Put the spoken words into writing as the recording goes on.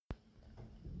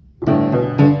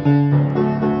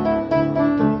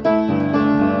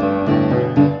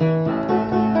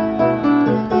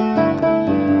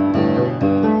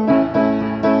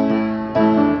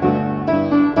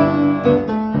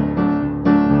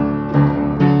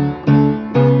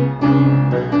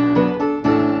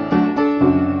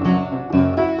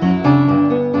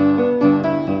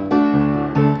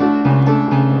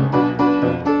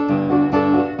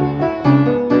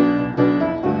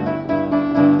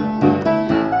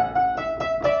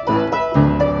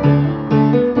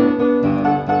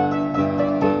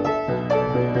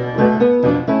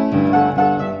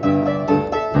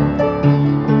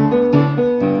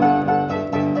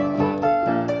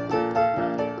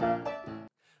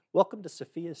Welcome to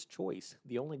Sophia's Choice,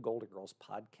 the only Golden Girls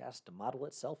podcast to model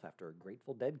itself after a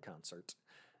Grateful Dead concert.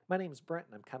 My name is Brent,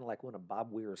 and I'm kind of like one of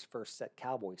Bob Weir's first set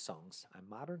cowboy songs. I'm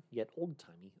modern, yet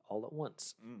old-timey, all at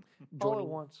once. All at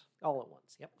once. All at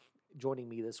once, yep. Joining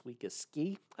me this week is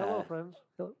Ski. Hello, friends.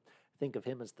 Hello. Think of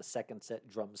him as the second set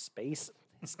drum space.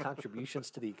 His contributions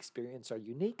to the experience are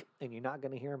unique, and you're not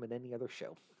going to hear him at any other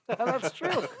show. That's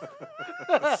true.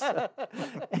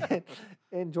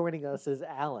 and joining us is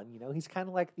Alan. You know, he's kind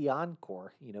of like the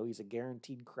encore. You know, he's a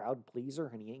guaranteed crowd pleaser,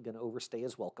 and he ain't going to overstay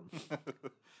his welcome.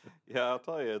 Yeah, I'll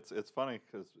tell you, it's funny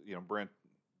because, Brent,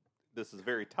 this is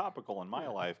very topical in my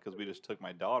life because we just took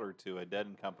my daughter to a Dead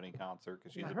and Company concert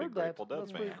because she's I a heard big that. Grateful Dead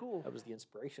That's fan. pretty cool. That was the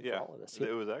inspiration Yeah, for all of this.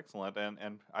 it was excellent.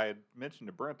 And I had mentioned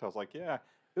to Brent, I was like, yeah,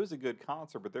 it was a good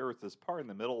concert, but there was this part in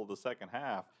the middle of the second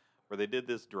half where they did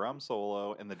this drum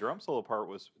solo, and the drum part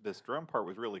was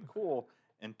really cool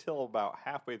until about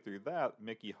halfway through that,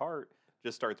 Mickey Hart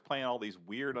just starts playing all these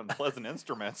weird, unpleasant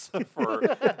instruments for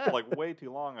like way too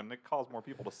long, and it caused more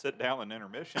people to sit down than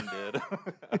intermission did.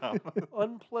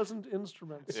 Unpleasant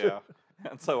instruments. Yeah,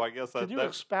 and so I guess Can you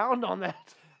expound on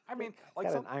that? I mean, Like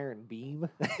like got an iron beam,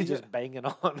 just banging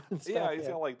on. And stuff. yeah, he's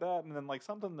got like that, and then like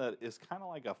something that is kind of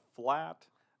like a flat.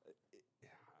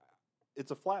 It's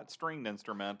a flat stringed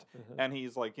instrument, and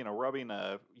he's like rubbing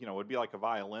would be like a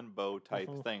violin bow type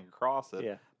thing across it.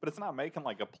 Yeah. But it's not making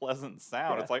like a pleasant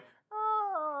sound. Yeah. It's like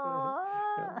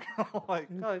like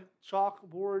Kind of like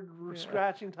chalkboard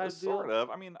scratching type deal. sort of.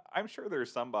 I mean, I'm sure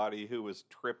there's somebody who was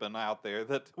tripping out there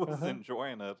that was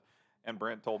enjoying it. And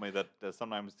Brent told me that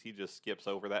sometimes he just skips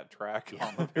over that track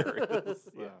on the various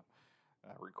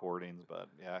recordings. But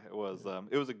yeah, it was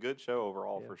a good show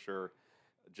overall for sure.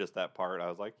 Just that part, I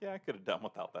was like, yeah, I could have done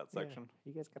without that section.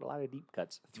 You guys got a lot of deep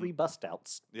cuts. 3 bust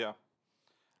outs. Yeah.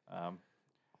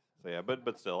 So yeah,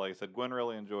 but still, like I said, Gwen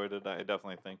really enjoyed it. I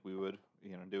definitely think we would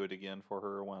do it again for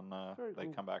her when they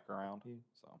come back around. Yeah.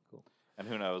 So Cool. And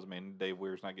who knows? I mean, Dave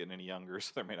Weir's not getting any younger,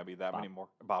 so there may not be that many more.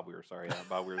 Bob Weir, sorry, yeah,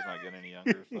 Bob Weir's not getting any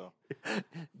younger. So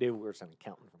Dave Weir's an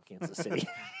accountant from Kansas City.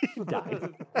 He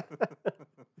died.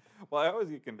 Well, I always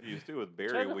get confused too with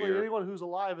Barry Technically, Weir. anyone who's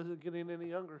alive isn't getting any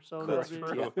younger. So That's that'd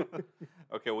be- true.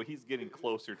 Okay, well, he's getting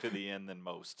closer to the end than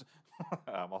most.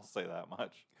 I'll say that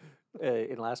much.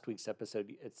 In last week's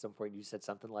episode, at some point, you said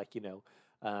something like,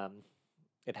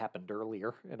 it happened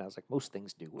earlier, and I was like, most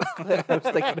things do. I was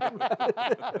thinking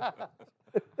about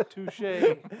Touche.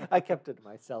 I kept it to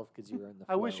myself because you were in the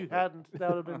I wish flow, you but- hadn't.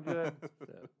 That would have been good.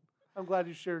 So, I'm glad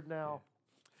you shared now.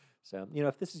 So,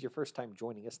 if this is your first time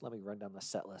joining us, let me run down the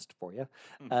set list for you.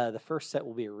 The first set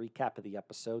will be a recap of the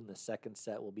episode, and the second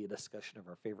set will be a discussion of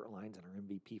our favorite lines and our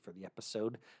MVP for the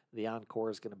episode. The encore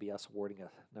is going to be us awarding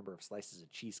a number of slices of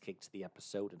cheesecake to the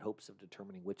episode in hopes of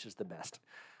determining which is the best.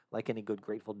 Like any good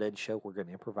Grateful Dead show, we're going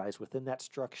to improvise within that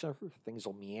structure. Things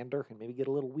will meander and maybe get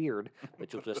a little weird,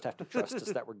 but you'll just have to trust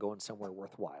us that we're going somewhere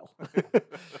worthwhile.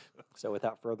 So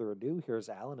without further ado, here's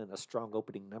Alan in a strong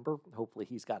opening number. Hopefully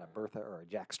he's got a Bertha or a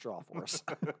Jack Straw for us.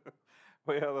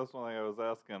 Well, yeah, that's one thing I was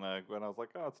asking Gwen. I was like,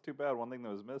 oh, it's too bad. One thing that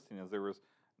was missing is there was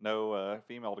no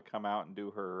female to come out and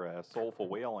do her soulful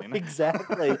wailing.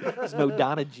 Exactly. There's no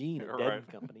Donna Jean at Dead Right. and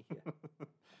Company. Yeah.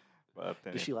 But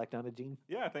Does she like Donna Jean?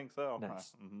 Yeah, I think so.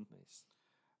 Nice. Nice.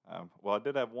 Well, I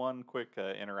did have one quick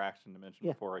interaction to mention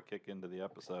Yeah. before I kick into the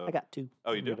episode. I got 2.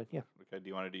 Oh, you do? Yeah. Okay. Do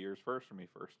you want to do yours first or me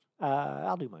first?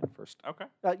 I'll do mine first. Okay.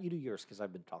 You do yours because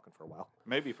I've been talking for a while.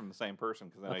 Maybe from the same person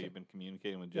because I know Okay. you've been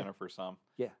communicating with Yeah. Jennifer some.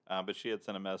 Yeah. But she had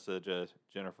sent a message,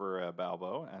 Jennifer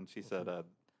Balbo, and she said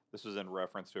this was in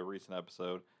reference to a recent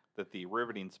episode that the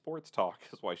riveting sports talk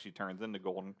is why she tunes into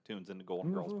Golden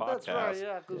Girls podcast. That's right,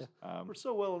 yeah, because Um, we're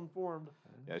so well informed.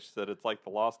 yeah, she said it's like the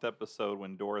lost episode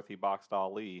when Dorothy boxed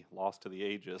Ali, lost to the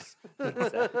ages.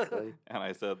 Exactly. And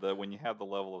I said that when you have the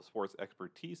level of sports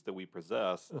expertise that we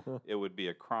possess, it would be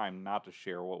a crime not to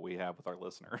share what we have with our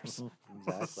listeners.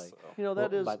 Exactly. So, You know,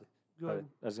 that is But good.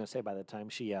 I was going to say, by the time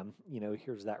she,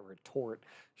 hears that retort,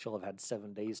 she'll have had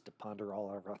 7 days to ponder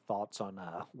all of her thoughts on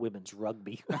women's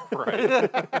rugby.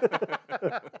 right.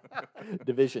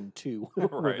 Division 2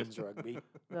 Right. women's rugby.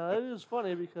 Now, it is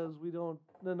funny because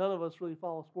none of us really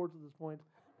follow sports at this point.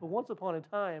 But once upon a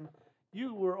time,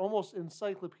 you were almost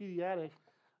encyclopedic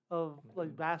of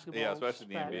like basketball. Yeah, especially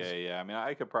the stats. NBA. Yeah, I mean,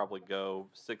 I could probably go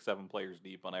 6, 7 players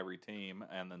deep on every team,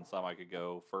 and then some I could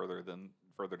go further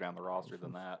down the roster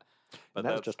than that. But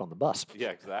that's just on the bus. Yeah,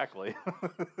 exactly.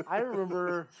 I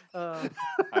remember.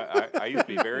 I used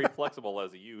to be very flexible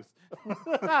as a youth.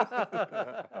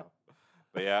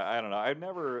 But yeah, I don't know. I've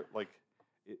never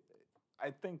I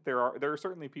think there are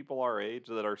certainly people our age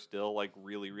that are still like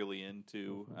really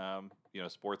into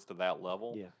sports to that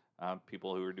level. Yeah.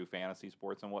 people who do fantasy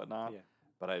sports and whatnot. Yeah.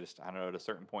 But I don't know, at a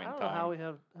certain point I in don't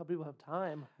know time. how people have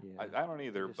time. Yeah. I don't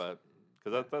either, just- but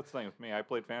because that's the thing with me. I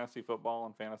played fantasy football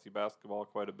and fantasy basketball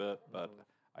quite a bit, but Mhm.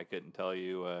 I couldn't tell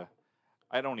you.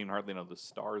 I don't even hardly know the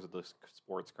stars of the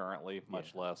sports currently,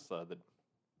 much less the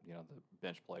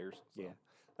bench players. So. Yeah.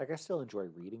 Like I still enjoy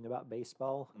reading about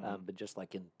baseball, Mhm. but just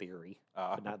like in theory,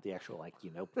 Uh, but not the actual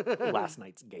last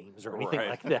night's games or anything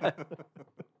like that.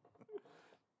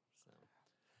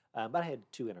 But I had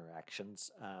two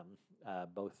interactions,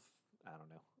 both I don't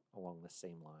know along the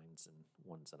same lines, and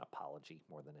one's an apology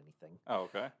more than anything. Oh,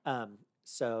 okay.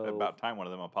 So About time one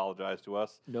of them apologized to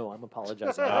us. no, I'm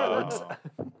apologizing afterwards.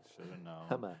 Should have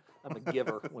known. I'm a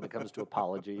giver when it comes to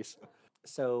apologies.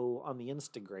 So on the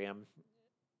Instagram,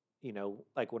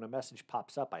 like when a message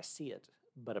pops up, I see it.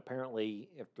 But apparently,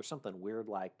 if there's something weird,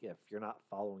 like if you're not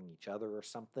following each other or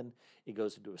something, it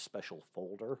goes into a special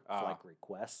folder for like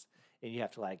requests, and you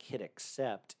have to like hit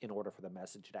accept in order for the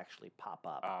message to actually pop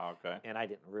up. Oh, okay. And I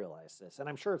didn't realize this, and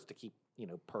I'm sure it's to keep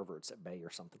perverts at bay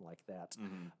or something like that.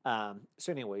 Mm-hmm.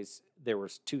 So, anyways, there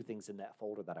was two things in that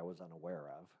folder that I was unaware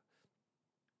of.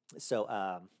 So,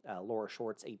 Laura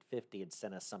Schwartz 850 had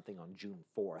sent us something on June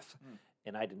 4th,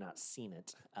 and I did not seen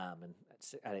it, and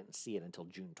I didn't see it until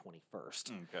June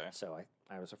 21st. Okay. So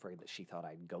I was afraid that she thought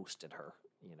I'd ghosted her,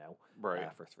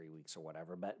 Right. for 3 weeks or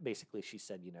whatever. But basically, she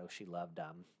said, she loved,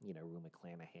 Rue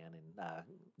McClanahan and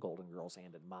Golden Girls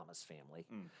and in Mama's Family.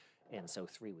 Mm. And so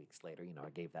 3 weeks later, I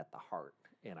gave that the heart,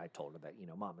 and I told her that,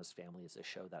 Mama's Family is a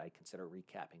show that I consider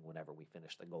recapping whenever we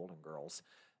finish the Golden Girls,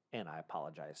 and I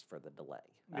apologized for the delay.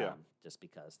 Yeah. Just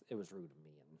because it was rude of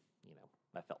me, and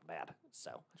I felt bad.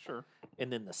 So Sure.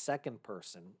 and then the second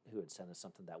person who had sent us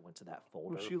something that went to that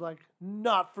folder, Was she like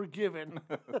not forgiven?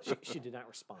 she did not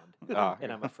respond. Ah, And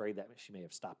I'm afraid that she may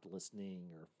have stopped listening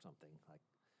or something. Like,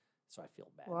 so I feel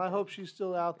bad. Well, I hope she's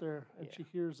still out there and Yeah. she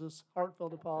hears this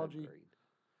heartfelt apology. Agreed.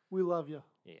 We love you.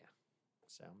 Yeah.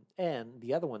 So, and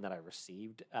the other one that I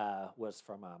received was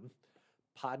from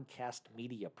Podcast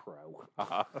Media Pro,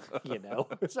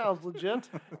 Sounds legit.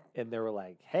 and they were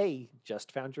like, "Hey,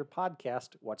 just found your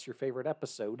podcast. What's your favorite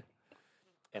episode?"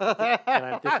 And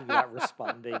I'm thinking about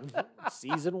responding,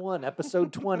 Season 1,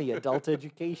 Episode 20, Adult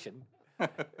Education.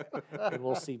 And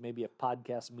we'll see maybe if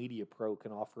Podcast Media Pro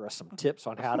can offer us some tips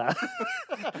on how to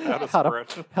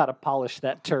how to polish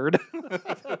that turd.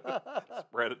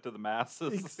 Spread it to the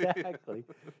masses. Exactly.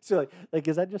 So, like,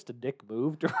 is that just a dick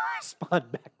move to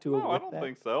respond back to him? No, I with don't that?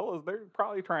 think so. They're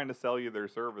probably trying to sell you their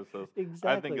services. Exactly.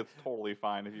 I think it's totally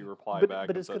fine if you reply but, back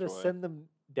but in it's such going a to way. send them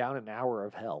down an hour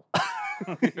of hell.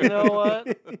 You know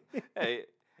what? Hey,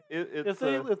 it's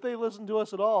If they listen to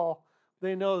us at all,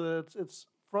 they know that it's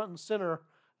front and center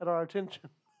at our attention.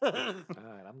 All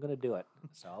right, I'm going to do it.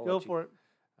 So I'll Go let you- for it.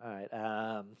 All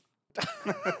right.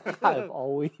 I've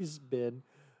always been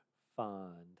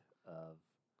fond of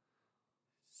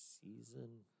Season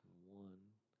 1,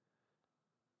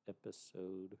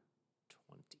 Episode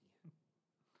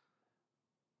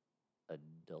 20.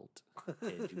 Adult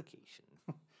Education.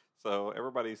 So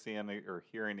everybody's seeing or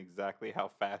hearing exactly how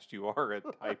fast you are at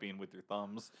typing with your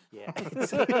thumbs. Yeah.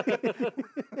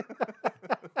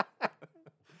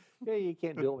 Yeah, you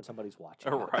can't do it when somebody's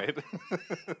watching. Oh, right.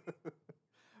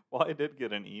 Well, I did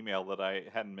get an email that I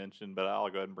hadn't mentioned, but I'll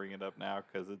go ahead and bring it up now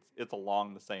because it's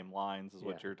along the same lines as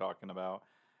what Yeah. you're talking about.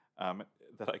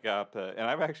 That I got, and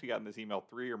I've actually gotten this email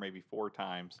 3 or maybe 4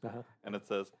 times, Uh-huh. and it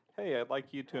says, "Hey, I'd like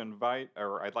to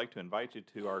invite you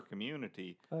to our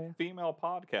community, Oh, yeah. female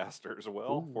podcasters."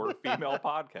 Well, Ooh. for female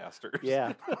podcasters,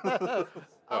 Yeah.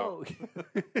 Oh,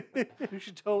 you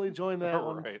should totally join that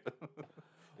one. right.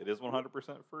 It is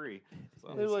 100% free.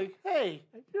 So. They're like, "Hey,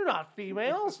 you're not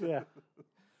females." Yeah.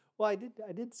 Well, I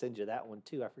did send you that one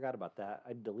too. I forgot about that.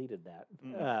 I deleted that.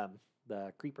 Mm.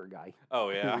 The creeper guy Oh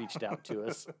yeah, who reached out to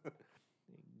us.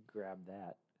 Grab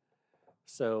that.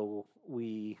 So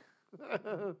we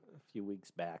a few weeks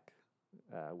back,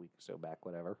 a week or so back,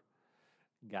 whatever,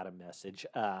 got a message.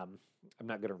 I'm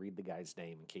not going to read the guy's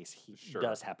name in case he Sure.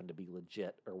 does happen to be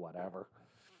legit or whatever.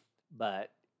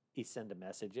 But he sent a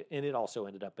message, and it also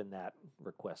ended up in that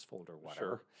request folder, whatever.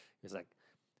 Sure. He's like,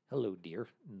 "Hello, dear.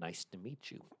 Nice to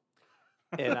meet you."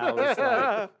 And I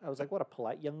was like, what a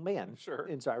polite young man. Sure.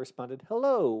 And so I responded,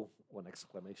 "Hello," 1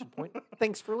 exclamation point.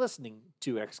 "Thanks for listening,"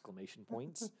 2 exclamation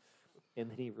points. And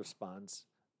then he responds,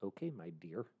 "Okay, my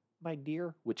dear. My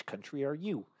dear, which country are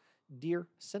you? Dear,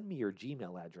 send me your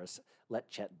Gmail address. let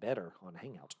Chet better on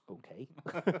Hangout. Okay.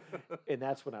 And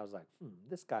that's when I was like,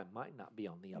 this guy might not be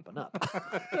on the up and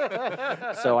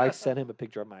up. So I sent him a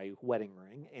picture of my wedding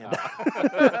ring, and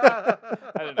I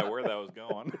didn't know where that was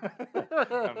going. I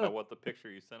don't know what the picture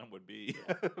you sent him would be.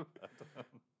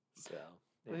 so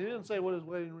But he didn't say what his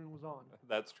wedding ring was on.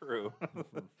 That's true.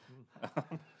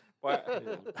 Well,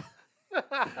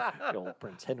 the old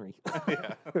Prince Henry.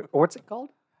 yeah. Or what's it called?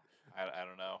 I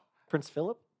don't know. Prince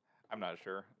Philip? I'm not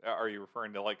sure. Are you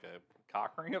referring to like a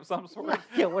cock ring of some sort?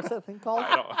 Yeah, what's that thing called?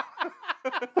 I don't.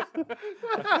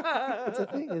 It's a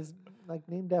thing is like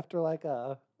named after like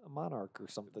a monarch or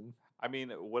something. I mean,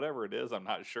 whatever it is, I'm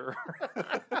not sure.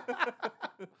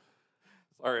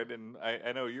 Sorry, I didn't.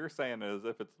 I know you're saying it as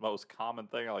if it's the most common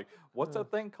thing. I'm like, what's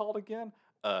that thing called again?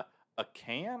 A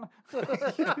can?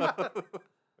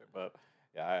 But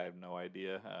yeah, I have no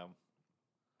idea.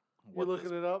 You What looking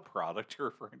this it up? product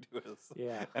you're referring to is.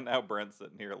 Yeah. And now Brent's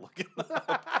sitting here looking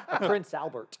up. Prince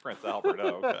Albert. Prince Albert.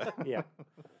 Oh, okay. Yeah.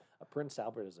 A Prince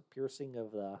Albert is a piercing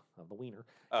of the wiener,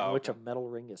 Oh, in which okay. a metal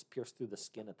ring is pierced through the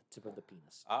skin at the tip of the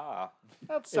penis. Ah.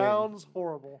 That sounds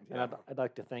horrible. And I'd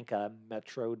like to thank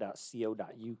metro.co.uk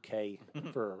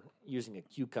for using a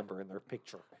cucumber in their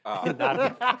picture, Ah. and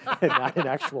not an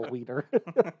actual wiener.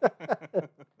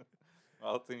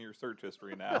 Well, it's in your search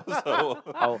history now. So.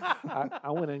 Oh,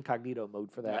 I went incognito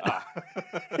mode for that. Ah.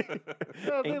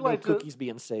 Yeah, they Ain't no like to. cookies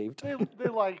being saved. They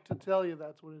like to tell you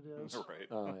that's what it is. Right.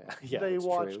 Oh yeah, yeah. They that's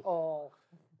watch true. all.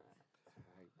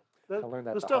 I learned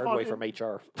that the the stuff hard on way in- from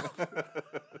HR.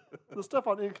 The stuff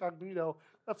on Incognito,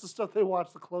 that's the stuff they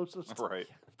watch the closest. Right.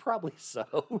 Probably so.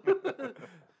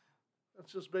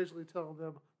 That's just basically telling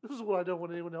them, this is what I don't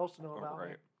want anyone else to know about.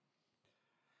 Right.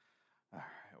 All right.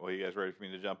 Well, you guys ready for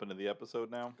me to jump into the episode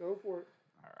now? Go for it.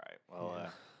 All right. Well, Yeah.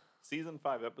 season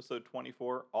 5, episode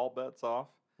 24, All Bets Off.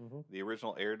 Mhm. The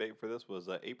original air date for this was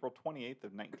April 28th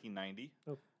of 1990.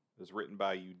 Oh. It was written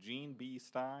by Eugene B.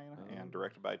 Stein and Oh.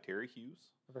 directed by Terry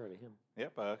Hughes. I've heard of him.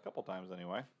 Yep, a couple times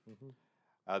anyway. Mm-hmm.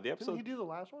 The Didn't episode, he do the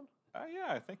last one? yeah,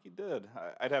 I think he did.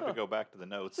 I'd have to Huh. go back to the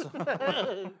notes,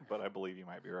 but I believe you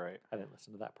might be right. I didn't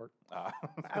listen to that part. Uh,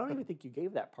 I don't even think you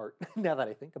gave that part. Now that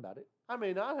I think about it, I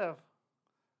may not have.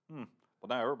 Well,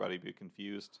 now everybody be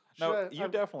confused. Should No, I- you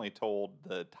I'm- definitely told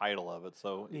the title of it,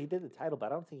 so he did the title, but I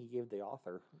don't think he gave the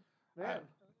author Man,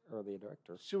 or the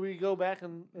director. should we go back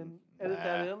and edit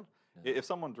that Nah. in? if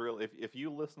someone's real, if you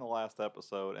listen to the last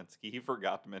episode and Ski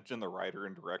forgot to mention the writer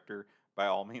and director, by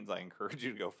all means, I encourage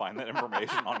you to go find that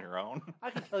information on your own.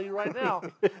 I can tell you right now.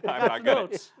 I'm got not the gonna.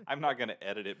 notes. I'm not gonna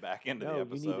edit it back into No,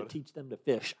 the you need episode. to teach them to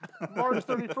fish. March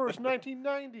 31st,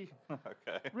 1990.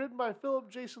 Okay. Written by Philip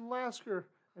Jason Lasker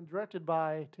and directed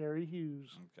by Terry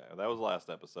Hughes. Okay. That was last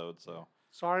episode, so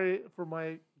Sorry for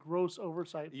my gross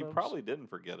oversight, you folks. probably didn't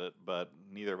forget it, but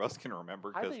neither of us can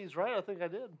remember. I 'cause- think he's right. I think I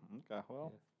did. okay.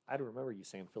 Well. I don't remember you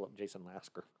saying Philip Jason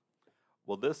Lasker.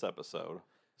 Well, this episode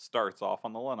starts off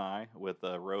on the lanai with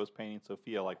Rose painting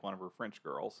Sophia like one of her French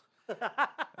girls.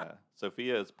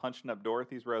 Sophia is punching up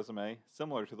Dorothy's resume,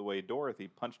 similar to the way Dorothy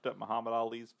punched up Muhammad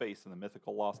Ali's face in the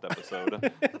mythical Lost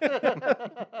episode.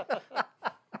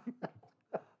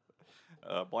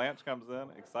 Blanche comes in,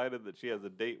 excited that she has a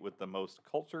date with the most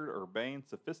cultured, urbane,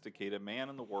 sophisticated man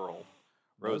in the world.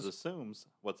 Rose Buzz? assumes,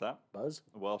 what's that? Buzz?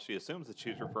 Well, she assumes that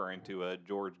she's referring to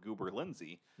George Goober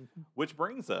Lindsay, Mhm. which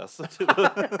brings us to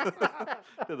the,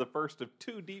 to the first of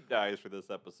 2 deep dives for this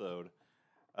episode.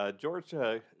 George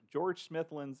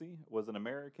Smith Lindsay was an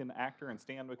American actor and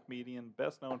stand-up comedian,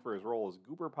 best known for his role as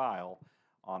Goober Pyle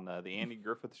on the Andy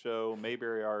Griffith Show,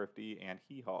 Mayberry RFD, and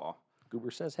Hee Haw.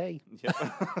 Goober says, hey.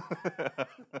 Yep.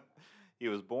 He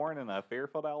was born in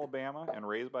Fairfield, Alabama, and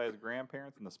raised by his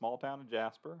grandparents in the small town of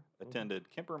Jasper. Attended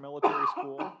Kemper Military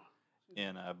School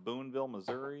in Boonville,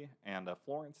 Missouri, and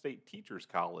Florence State Teachers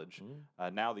College,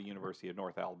 now the University of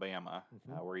North Alabama,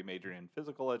 where he majored in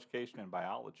physical education and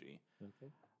biology.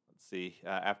 Okay. Let's see.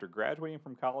 After graduating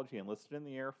from college, he enlisted in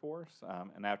the Air Force,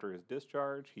 and after his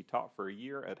discharge, he taught for a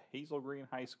year at Hazel Green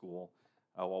High School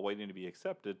while waiting to be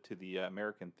accepted to the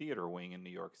American Theater Wing in New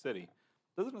York City.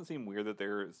 Doesn't it seem weird that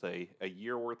there's a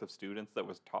year worth of students that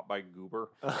was taught by Goober?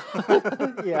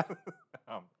 Yeah.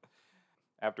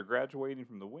 After graduating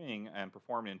from the wing and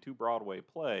performing in 2 Broadway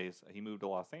plays, he moved to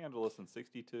Los Angeles in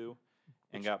 '62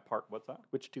 and got part. What's that?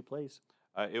 Which 2 plays?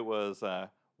 It was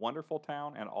Wonderful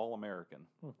Town and All American.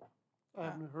 I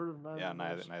haven't heard of neither. Yeah, of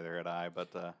neither those. had I,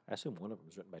 but I assume one of them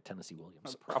was written by Tennessee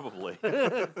Williams. probably.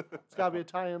 It's got to be a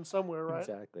tie-in somewhere, right?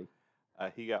 Exactly.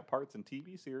 He got parts in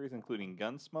TV series including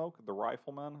Gunsmoke, The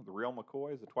Rifleman, The Real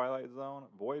McCoys, The Twilight Zone,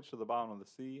 Voyage to the Bottom of the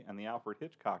Sea, and The Alfred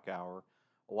Hitchcock Hour,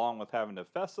 along with having to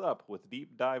fess up with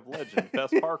deep dive legend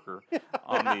Fess Parker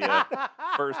on the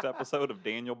first episode of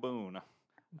Daniel Boone.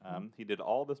 He did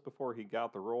all this before he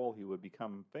got the role he would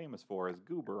become famous for as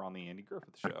Goober on the Andy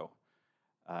Griffith Show.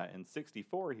 In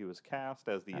 '64, he was cast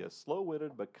as the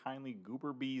slow-witted but kindly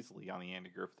Goober Beasley on the Andy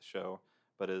Griffith Show,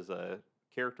 but his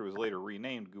character was later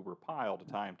renamed Goober Pyle to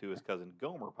tie him to his cousin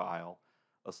Gomer Pyle,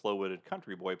 a slow-witted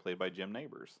country boy played by Jim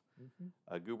Nabors.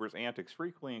 Goober's antics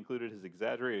frequently included his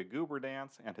exaggerated Goober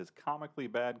dance and his comically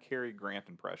bad Cary Grant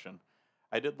impression.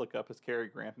 I did look up his Cary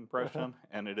Grant impression,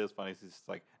 and it is funny. He's just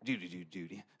like,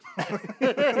 Judy.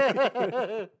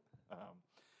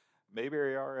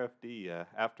 Mayberry RFD,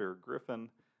 after Griffin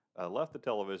left the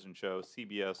television show,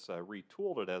 CBS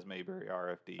retooled it as Mayberry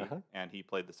RFD, and he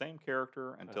played the same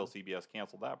character until CBS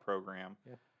canceled that program.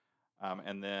 Yeah.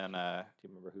 And then... do you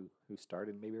remember who starred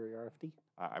in Mayberry RFD?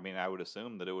 I mean, I would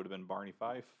assume that it would have been Barney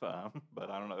Fife, but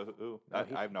I don't know who. No,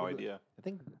 I have no idea. I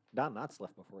think Don Knotts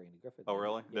left before Andy Griffith. Oh,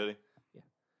 really? Yeah. Did he?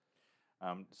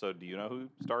 Yeah. So do you know who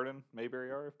starred in Mayberry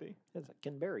RFD? It's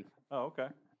Ken Berry. Oh, okay.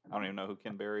 I don't even know who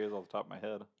Ken Berry is off the top of my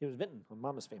head. He was Vinton on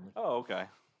Mama's Family. Oh, okay.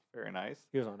 Very nice.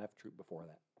 He was on F Troop before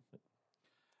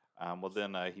that. Well,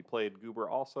 then he played Goober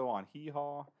also on Hee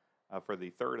Haw for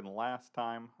the third and last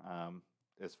time.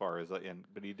 As far as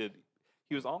but he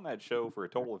was on that show for a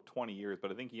total of 20 years,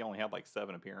 but I think he only had like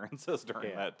 7 appearances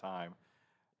during that time.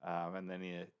 And then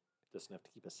he just enough to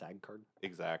keep a SAG card.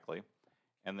 Exactly.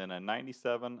 And then in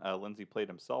 '97, Lindsay played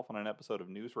himself on an episode of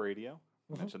News Radio.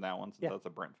 Mentioned that one since that's a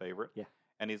Brent favorite. Yeah.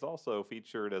 And he's also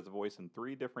featured as a voice in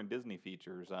 3 different Disney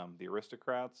features: The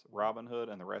Aristocrats, Robin Hood,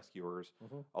 and The Rescuers.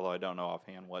 Although I don't know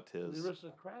offhand what his The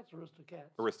Aristocrats,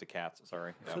 Aristocats. Aristocats.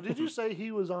 Sorry. So did you say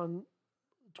he was on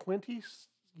 20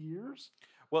 years?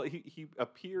 Well, he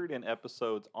appeared in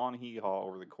episodes on Hee Haw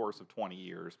over the course of 20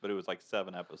 years, but it was like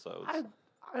 7 episodes.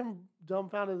 I'm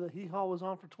dumbfounded that Hee Haw was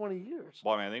on for 20 years.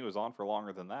 Well, I mean, I think it was on for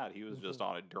longer than that. He was just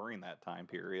on it during that time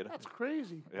period. That's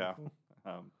crazy. Yeah.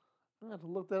 I have to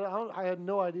look that up. I had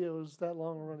no idea it was that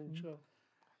long a running show.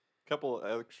 A couple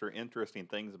of extra interesting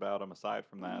things about him aside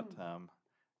from that.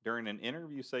 During an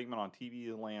interview segment on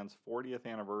TV Land's 40th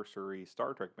anniversary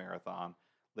Star Trek marathon,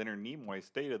 Leonard Nimoy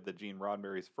stated that Gene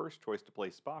Roddenberry's first choice to play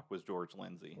Spock was George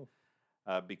Lindsay.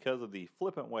 Because of the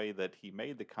flippant way that he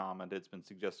made the comment, it's been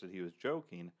suggested he was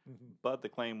joking, but the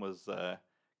claim was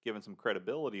given some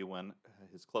credibility when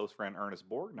his close friend Ernest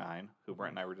Borgnine, who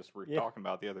Brent and I were just talking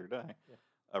about the other day,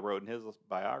 wrote in his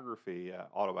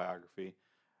autobiography,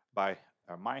 by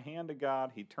my hand to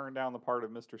God, he turned down the part of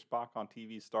Mr. Spock on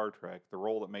TV Star Trek, the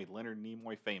role that made Leonard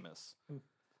Nimoy famous.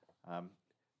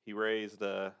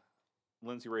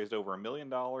 Lindsay raised over $1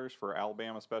 million for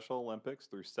Alabama Special Olympics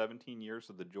through 17 years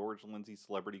of the George Lindsay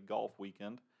Celebrity Golf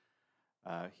Weekend.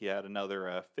 He had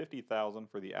another $50,000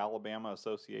 for the Alabama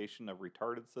Association of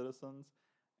Retarded Citizens,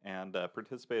 and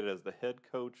participated as the head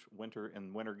coach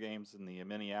in winter games in the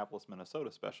Minneapolis,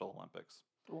 Minnesota Special Olympics.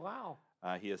 Wow.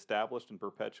 He established and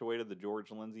perpetuated the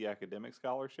George Lindsay Academic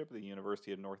Scholarship at the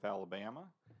University of North Alabama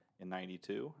in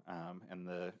 '92, and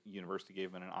the university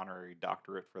gave him an honorary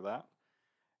doctorate for that.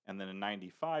 And then in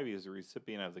 '95, he was a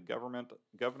recipient of the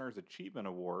Governor's Achievement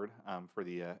Award for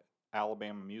the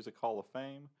Alabama Music Hall of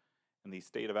Fame, and the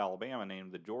state of Alabama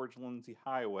named the George Lindsay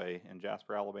Highway in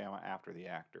Jasper, Alabama after the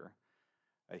actor.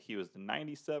 He was the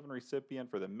 '97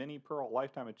 recipient for the Minnie Pearl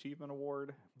Lifetime Achievement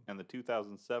Award and the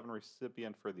 2007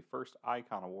 recipient for the First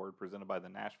Icon Award presented by the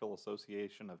Nashville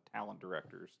Association of Talent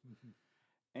Directors.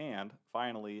 And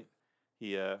finally,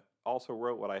 he also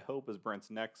wrote what I hope is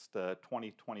Brent's next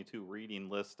 2022 reading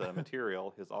list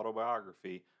material, his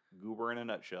autobiography, Goober in a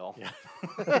Nutshell. Yeah.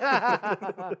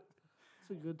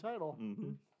 It's a good title.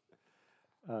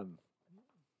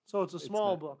 So it's a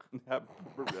small book.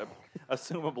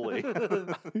 Assumably.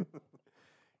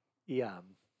 Yeah.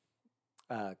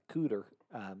 Cooter.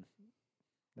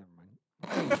 Never mind.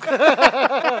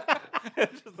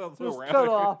 It just sounds so Just random. cut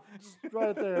off. Just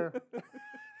right there.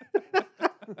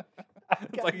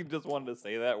 It's like you just wanted to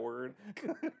say that word.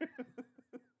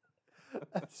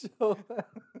 So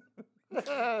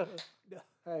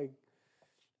I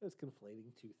was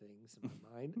conflating 2 things in my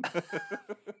mind.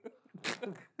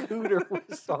 Cooter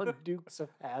was on Dukes of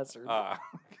Hazzard,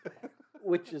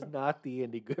 which is not the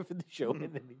Andy Griffith Show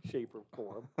in any shape or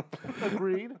form.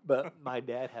 Agreed. But my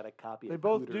dad had a copy They of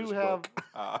both Cooter's do have.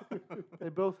 book. They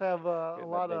both have a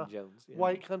Written by lot Ben of Jones, yeah.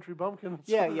 white country bumpkins.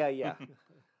 Yeah.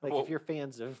 Like Well- if you're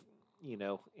fans of,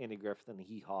 Andy Griffith and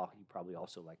Hee Haw, you probably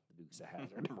also like the Dukes of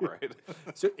Hazzard. Right.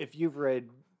 So if you've read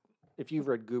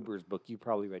Goober's book, you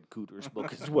probably read Cooter's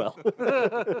book as well.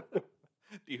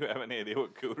 Do you have any idea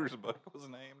what Cooter's book was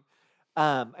named?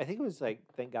 I think it was like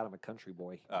 "Thank God I'm a Country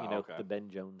Boy." Oh, You know, okay. the Ben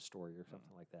Jones story or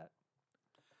something like that.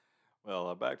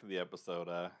 Well, back to the episode.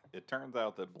 It turns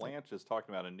out that Blanche is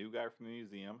talking about a new guy from the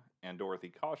museum, and Dorothy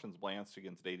cautions Blanche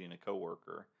against dating a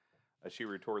coworker. She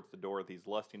retorts that Dorothy's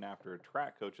lusting after a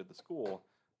track coach at the school,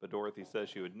 but Dorothy says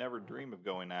she would never dream of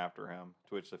going after him,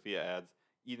 to which Sophia adds,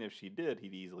 even if she did,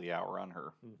 he'd easily outrun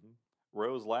her. Mm-hmm.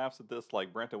 Rose laughs at this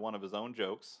like Brent at one of his own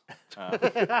jokes.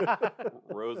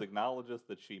 Rose acknowledges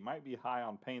that she might be high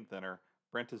on pain thinner.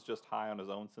 Brent is just high on his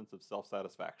own sense of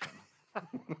self-satisfaction.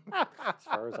 As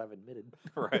far as I've admitted.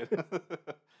 Right.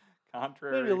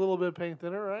 Contrary. Maybe a little bit of paint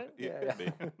thinner, right? It could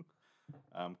be.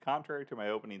 Contrary to my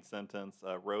opening sentence,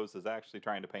 Rose is actually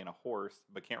trying to paint a horse,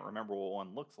 but can't remember what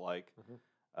one looks like.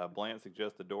 Blanche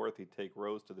suggests that Dorothy take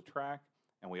Rose to the track,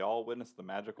 and we all witness the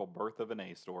magical birth of an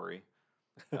A story.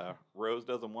 Rose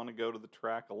doesn't want to go to the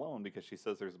track alone because she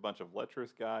says there's a bunch of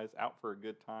lecherous guys out for a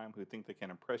good time who think they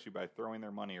can impress you by throwing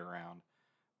their money around.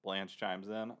 Blanche chimes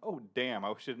in, "Oh, damn, I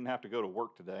wish I didn't have to go to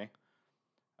work today."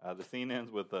 The scene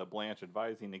ends with Blanche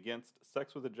advising against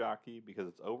sex with a jockey because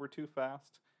it's over too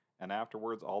fast, and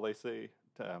afterwards all they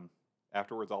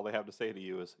have to say to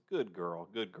you is, "Good girl,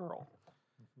 good girl."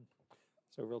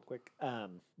 So real quick,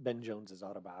 Ben Jones's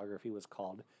autobiography was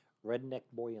called "Redneck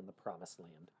Boy in the Promised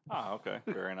Land." Ah, okay,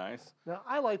 very nice. Now,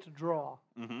 I like to draw,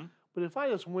 Mm-hmm. but if I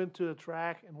just went to a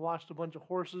track and watched a bunch of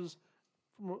horses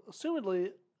from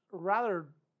assumedly a rather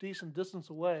decent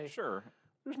distance away, Sure.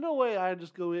 there's no way I'd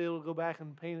just be able to go back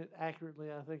and paint it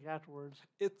accurately, I think, afterwards.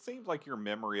 It seems like your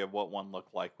memory of what one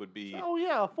looked like would be. Oh,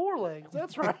 yeah, 4 legs.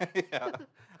 That's right. Yeah.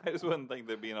 I just wouldn't think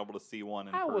that being able to see one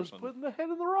in I was person. putting the head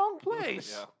in the wrong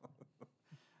place. Yeah.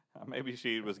 Maybe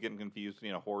she was getting confused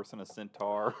between a horse and a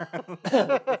centaur.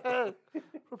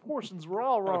 Proportions were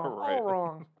all wrong. Right. All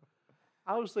wrong.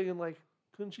 I was thinking, like,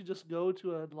 couldn't she just go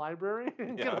to a library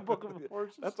and get Yeah. a book of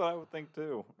horses? That's what I would think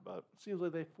too, but Seems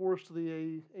like they forced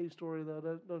the A story, though,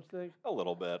 don't you think? a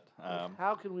little bit. Like,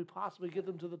 how can we possibly get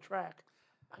them to the track?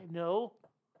 I know.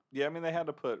 Yeah, I mean, they had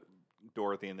to put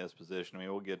Dorothy in this position. I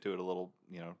mean, we'll get to it a little,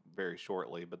 very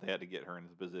shortly, but they had to get her in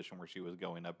the position where she was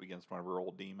going up against one of her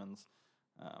old demons,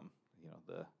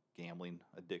 the gambling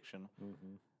addiction.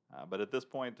 Mm-hmm. But at this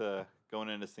point, going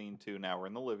into scene 2, now we're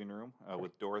in the living room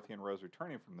with Dorothy and Rose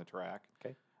returning from the track.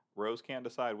 Okay. Rose can't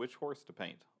decide which horse to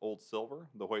paint. Old Silver,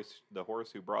 the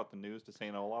horse who brought the news to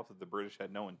St. Olaf that the British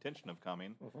had no intention of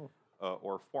coming,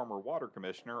 or former water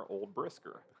commissioner, Old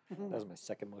Brisker. That was my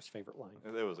second most favorite line.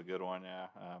 It was a good one, yeah.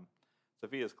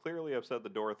 Sophia is clearly upset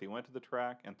that Dorothy went to the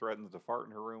track and threatens to fart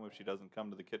in her room if she doesn't come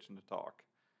to the kitchen to talk.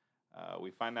 We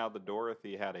find out that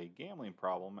Dorothy had a gambling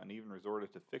problem and even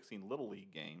resorted to fixing Little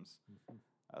League games.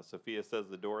 Sophia says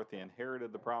that Dorothy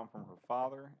inherited the problem from her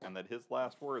father and that his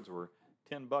last words were,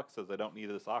 $10 says I don't need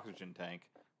this oxygen tank,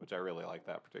 which I really like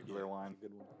that particular line.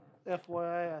 Good one.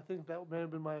 FYI, I think that may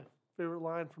have been my favorite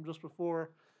line from just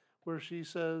before, where she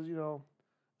says, you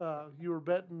were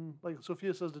betting, like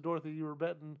Sophia says to Dorothy, you were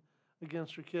betting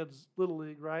against your kid's Little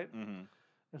League, right? Mm-hmm.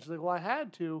 And she's like, well, I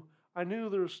had to. I knew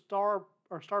their star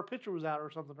pitcher was out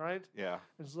or something, right? Yeah.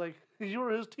 And it's like, you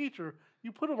were his teacher.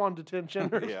 You put him on detention.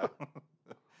 Yeah.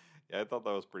 Yeah, I thought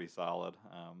that was pretty solid.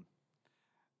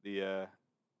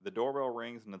 The doorbell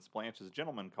rings and it's Blanche's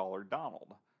gentleman caller,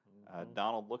 Donald.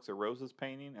 Donald looks at Rose's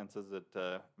painting and says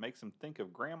it makes him think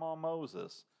of Grandma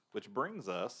Moses, which brings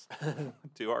us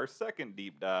to our second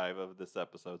deep dive of this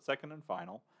episode, second and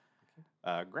final.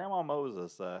 Grandma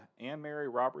Moses, Anne Mary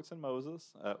Robertson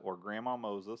Moses, or Grandma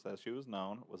Moses as she was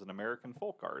known, was an American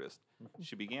folk artist.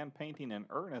 She began painting in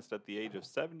earnest at the age of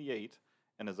 78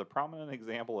 and is a prominent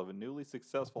example of a newly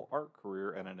successful art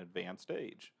career at an advanced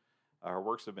age. Her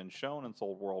works have been shown and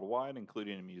sold worldwide,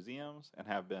 including in museums, and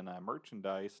have been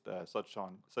merchandised such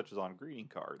as on greeting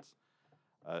cards.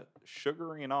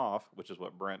 Sugaring Off, which is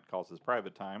what Brent calls his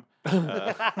private time,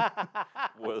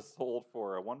 was sold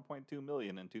for $1.2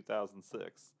 million in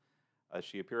 2006.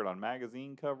 She appeared on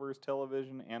magazine covers,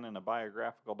 television, and in a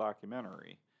biographical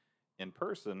documentary. In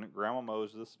person, Grandma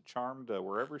Moses charmed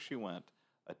wherever she went.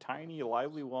 A tiny,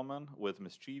 lively woman with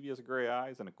mischievous gray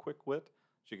eyes and a quick wit,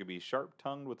 she could be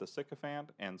sharp-tongued with a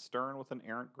sycophant and stern with an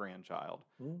errant grandchild.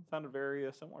 Sounded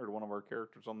very similar to one of our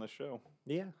characters on this show.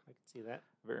 Yeah, I can see that.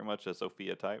 Very much a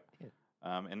Sophia type. Yeah.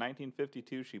 In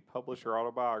 1952, she published her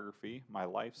autobiography, My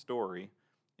Life Story.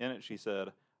 In it, she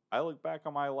said, "I look back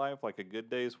on my life like a good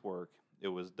day's work. It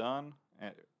was done,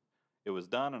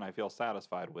 and I feel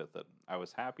satisfied with it. I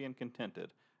was happy and contented.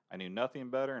 I knew nothing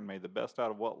better and made the best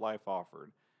out of what life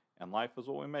offered. And life is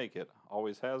what we make it.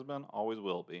 Always has been, always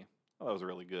will be." Well, that was a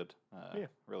really good,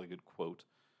 really good quote.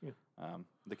 Yeah.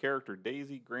 The character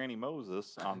Daisy Granny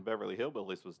Moses on Beverly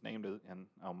Hillbillies was named in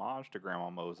homage to Grandma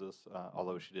Moses,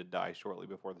 although she did die shortly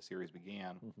before the series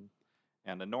began. Mhm.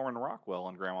 And Norman Rockwell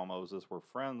and Grandma Moses were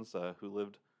friends who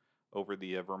lived over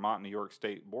the Vermont-New York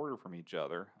state border from each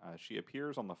other. She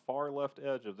appears on the far left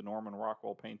edge of the Norman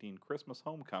Rockwell painting Christmas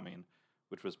Homecoming,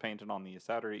 which was painted on the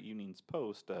Saturday Evening's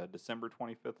Post, December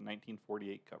 25th,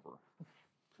 1948 cover.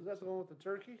 Is that the one with the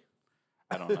turkey?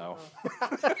 I don't know.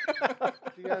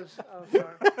 You guys, I'm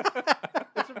sorry.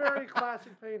 It's a very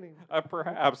classic painting.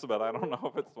 Perhaps, but I don't know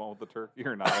if it's the one with the turkey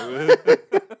or not.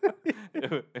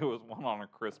 It was one on a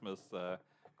Christmas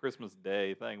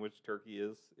Day thing, which turkey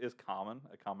is a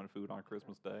common food on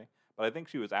Christmas Day. But I think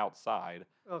she was outside,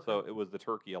 Okay. so it was the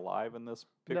turkey alive in this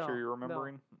picture No, you're no.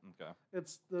 remembering. Okay.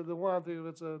 It's the one I think of.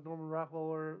 It's a Norman Rockwell,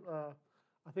 or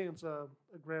I think it's a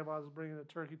grandma's bringing a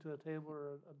turkey to the table,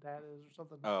 or a dad is, or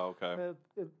something. Oh, okay.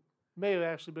 It may have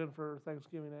actually been for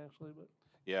Thanksgiving, actually, but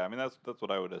Yeah, I mean that's what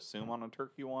I would assume on a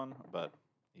turkey one, but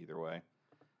either way.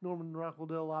 Norman Rockwell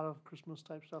did a lot of Christmas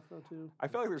type stuff though too. I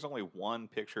feel like there's only one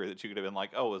picture that you could have been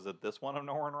like, oh, is it this one of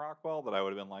Norman Rockwell? That I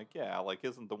would have been like, yeah, like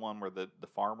isn't the one where the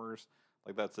farmers,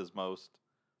 like that's his most.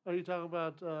 Are you talking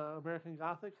about American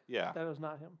Gothic? Yeah. That is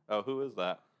not him. Oh, who is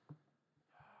that?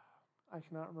 I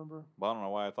cannot remember. Well, I don't know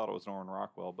why I thought it was Norman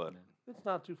Rockwell, but It's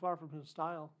not too far from his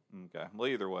style. okay. Well,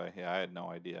 either way, yeah, I had no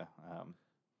idea.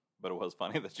 But it was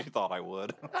funny that you thought I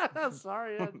would.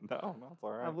 Sorry, No, it's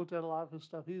all right. I've looked at a lot of his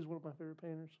stuff. He's one of my favorite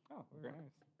painters. Oh, very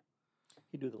nice.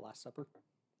 You do the Last Supper.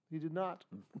 He did not.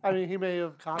 I mean, he may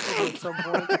have copied it at some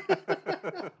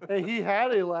point. Hey, he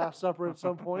had a Last Supper at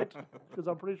some point, because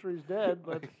I'm pretty sure he's dead.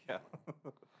 But yeah.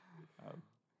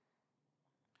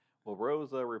 Well,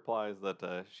 Rosa replies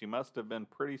that she must have been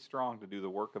pretty strong to do the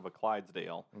work of a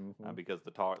Clydesdale, because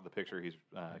the picture he's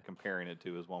comparing it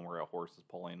to is one where a horse is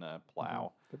pulling a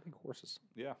plow. They're big horses.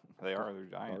 Yeah, they are. They're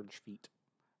giant. Large feet.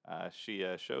 She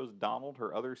shows Donald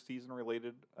her other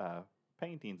season-related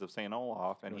paintings of St.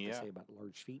 Olaf, and You know he what they say about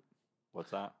large feet?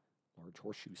 what's that? Large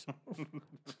horseshoes.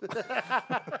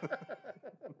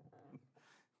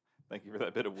 Thank you for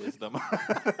that bit of wisdom.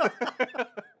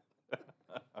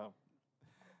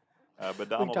 But We can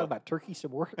Donald, talk about turkey some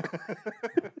more.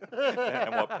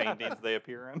 and what paintings they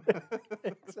appear in.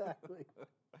 Exactly.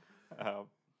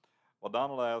 Well,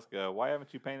 Donald asks, why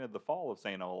haven't you painted the fall of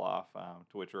St. Olaf?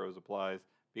 To which Rose replies,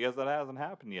 because that hasn't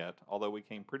happened yet, although we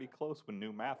came pretty close when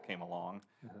new math came along.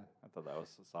 I thought that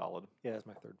was solid. Yeah, that's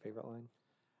my third favorite line.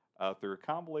 Through a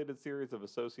convoluted series of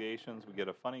associations, we get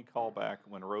a funny callback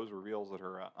when Rose reveals that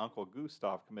her uncle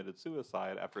Gustav committed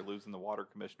suicide after losing the water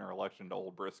commissioner election to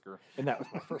Old Brisker. And that was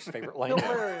my first favorite line.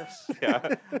 hilarious.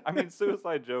 Yeah, I mean,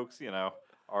 suicide jokes,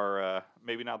 are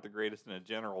maybe not the greatest in a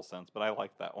general sense, but I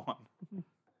like that one.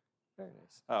 Very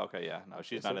nice. Oh, okay, yeah, no,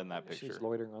 she's not in that picture. She's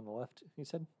loitering on the left, he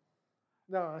said.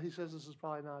 No, he says this is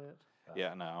probably not it.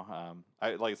 Yeah, no.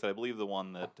 Like I said, I believe the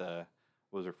one that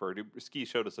was referred to. Ski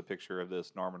showed us a picture of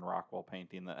this Norman Rockwell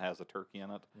painting that has a turkey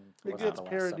in it. It Wasn't gets the Last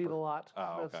parodied Supper. a lot.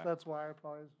 Oh, okay. That's why I've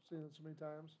probably seen it so many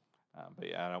times. But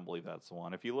yeah, I don't believe that's the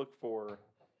one. If you look for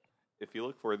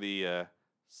the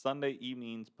Sunday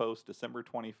Evening's Post, December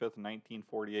 25th,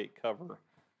 1948 cover,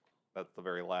 that's the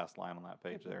very last line on that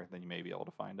page there. Then you may be able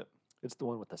to find it. It's the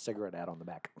one with the cigarette ad on the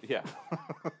back. Yeah.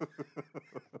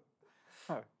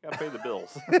 Gotta pay the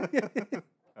bills.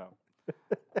 Oh.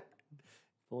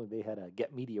 If only they had a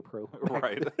Get Media Pro.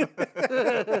 Right.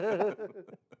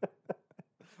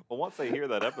 Well, once they hear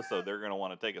that episode, they're going to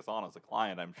want to take us on as a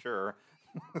client, I'm sure.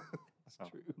 So.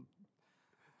 True.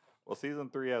 Well, season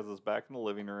 3 has us back in the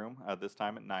living room, this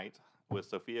time at night, with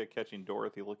Sophia catching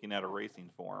Dorothy looking at a racing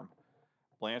form.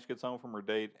 Blanche gets home from her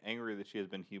date, angry that she has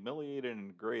been humiliated and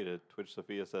degraded, to which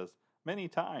Sophia says, "Many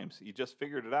times. You just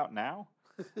figured it out now?"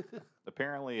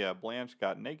 Apparently, Blanche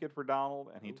got naked for Donald,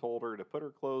 and he told her to put her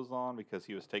clothes on because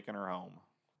he was taking her home.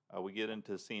 We get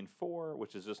into scene 4,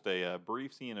 which is just a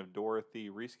brief scene of Dorothy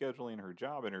rescheduling her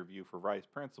job interview for vice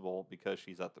principal because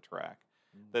she's at the track.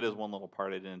 That is one little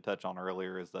part I didn't touch on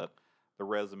earlier, is that the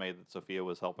resume that Sophia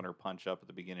was helping her punch up at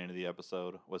the beginning of the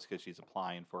episode was because she's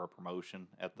applying for a promotion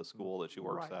at the school that she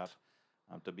works Right. at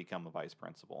to become a vice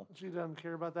principal. She doesn't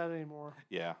care about that anymore.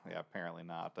 Yeah, apparently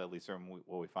not. At least from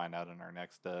what we find out in our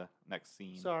next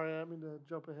scene. Sorry, I didn't mean to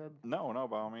jump ahead. No,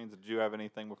 by all means. Did you have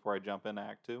anything before I jump into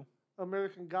Act 2?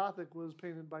 American Gothic was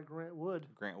painted by Grant Wood.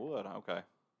 Grant Wood, okay.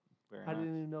 Very I nice.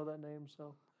 didn't even know that name,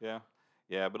 so.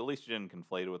 Yeah, but at least you didn't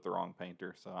conflate it with the wrong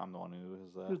painter, so I'm the one who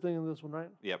is... You're thinking of this one, right?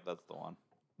 Yep, that's the one.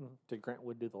 Did Grant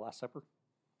Wood do the Last Supper?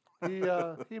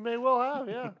 He may well have,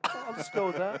 yeah. I'll just go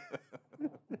with that.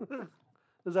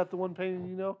 Is that the one painting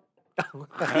you know?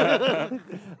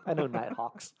 I know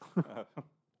Nighthawks.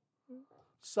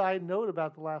 side note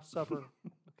about The Last Supper.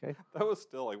 Okay. That was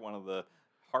still like one of the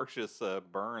harshest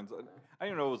burns. I didn't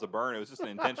even know it was a burn. It was just an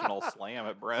intentional slam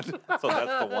at Brent. So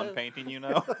that's the one painting you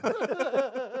know.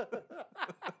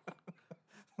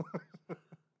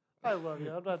 I love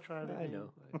you. I'm not trying to. I be- know.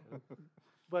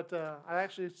 But I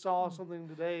actually saw something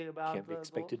today about. Can't be the-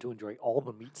 expected to enjoy all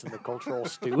the meats in the cultural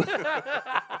stew.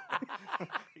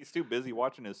 He's too busy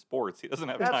watching his sports. He doesn't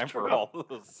have That's time for true. all of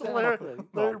those. It's Larry, Exactly.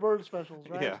 Larry Bird specials,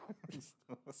 right? Yeah.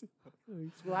 That's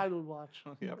what I would watch.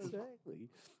 Yep. Exactly.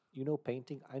 You know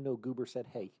painting. I know Goober said,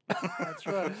 "Hey." That's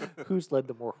right. Who's led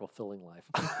the more fulfilling life?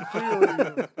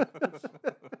 Clearly,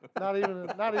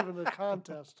 it's not even a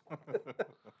contest.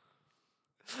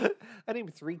 I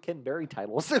named 3 Ken Berry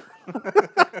titles.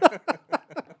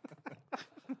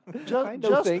 I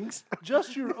know things.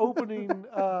 Just your opening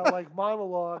like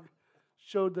monologue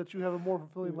showed that you have a more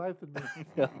fulfilling life than me.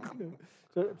 Yeah.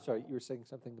 So, I'm sorry, you were saying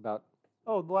something about.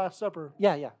 Oh, The Last Supper.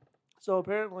 Yeah. So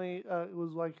apparently, it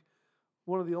was like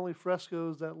one of the only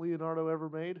frescoes that Leonardo ever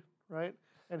made, right?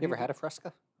 And You ever had a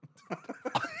fresca?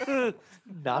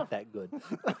 Not that good.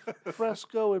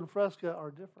 fresco and fresca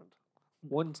are different.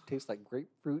 One tastes like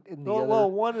grapefruit, and the Well, other.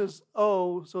 one is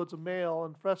O, so it's a male,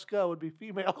 and fresco would be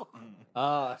female.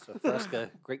 Ah, so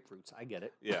fresca grapefruits. I get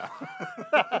it. Yeah.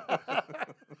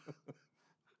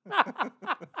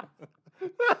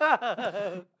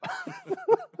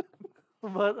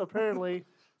 But apparently,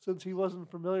 since he wasn't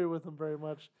familiar with them very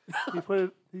much,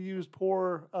 he used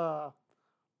poor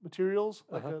materials.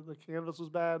 Like Uh-huh. the canvas was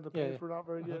bad, the Yeah, paints yeah. were not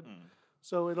very good. Mm.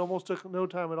 So it almost took no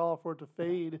time at all for it to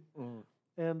fade. Mm.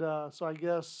 And so I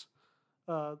guess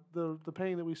the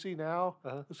painting that we see now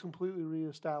Uh-huh. is completely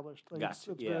reestablished. Like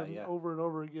Gotcha. it's Yeah, been yeah. over and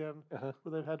over again Uh-huh.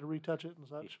 where they've had to retouch it and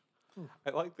such. I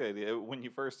like the idea when you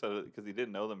first said it because he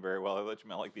didn't know them very well. I thought you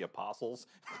meant like the apostles.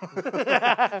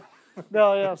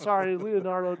 No, yeah, sorry,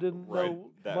 Leonardo didn't Right,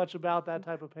 know that- much about that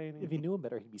type of painting. If he knew him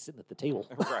better, he'd be sitting at the table.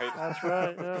 Right. That's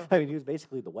right. Yeah. I mean, he was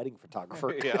basically the wedding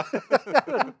photographer. Yeah.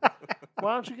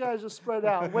 Why don't you guys just spread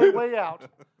out, way out?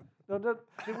 No,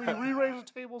 can we rearrange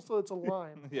the table so it's a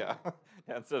line? Yeah.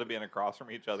 Instead of being across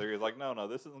from each other, he's like, no,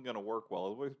 this isn't going to work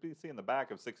well. We'll be seeing the back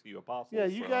of 6 of you apostles. Yeah,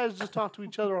 you so- guys just talk to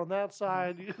each other on that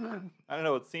side. I don't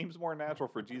know. It seems more natural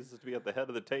for Jesus to be at the head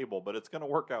of the table, but it's going to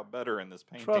work out better in this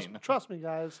painting. Trust me,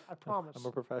 guys. I promise. I'm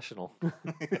a professional.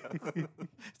 It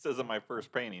says in my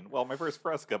first painting. Well, my first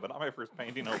fresco, but not my first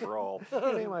painting overall.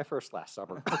 It ain't my first Last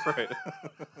Supper. Right.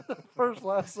 First,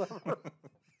 last, supper.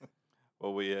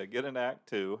 Well, we get into Act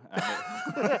 2.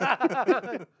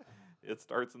 It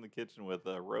starts in the kitchen with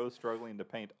Rose struggling to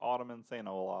paint Autumn in St.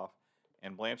 Olaf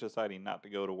and Blanche deciding not to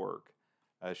go to work.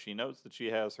 She notes that she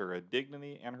has her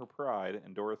dignity and her pride,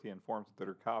 and Dorothy informs that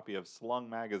her copy of Slung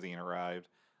magazine arrived.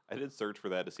 I did search for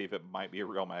that to see if it might be a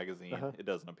real magazine. Uh-huh. It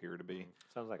doesn't appear to be.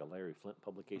 Sounds like a Larry Flint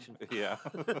publication. Yeah.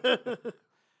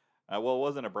 Well, it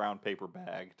wasn't a brown paper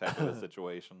bag type of a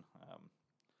situation.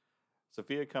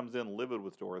 Sophia comes in livid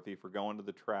with Dorothy for going to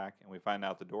the track, and we find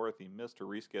out that Dorothy missed her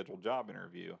rescheduled job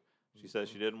interview. She says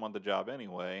she didn't want the job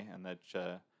anyway, and that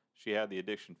she had the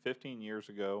addiction 15 years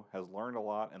ago, has learned a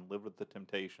lot, and lived with the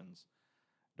temptations.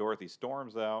 Dorothy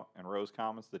storms out, and Rose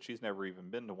comments that she's never even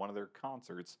been to one of their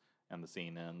concerts, and the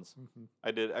scene ends. Mhm.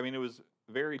 It was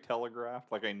very telegraphed.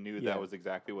 Like I knew Yeah. that was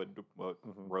exactly what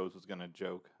Mhm. Rose was going to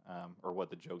joke, or what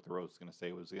the joke that Rose was going to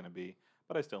say was going to be.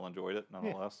 But I still enjoyed it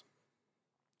nonetheless.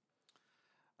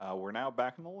 We're now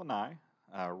back in the lanai.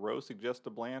 Rose suggests to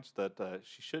Blanche that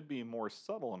she should be more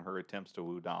subtle in her attempts to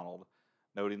woo Donald,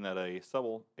 noting that a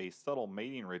subtle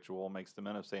mating ritual makes the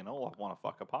men of St. Olaf want to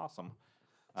fuck a possum.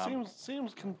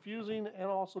 Seems confusing and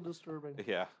also disturbing.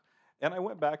 Yeah. And I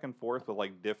went back and forth with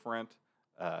like different,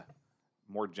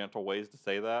 more gentle ways to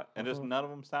say that, and just Mhm. none of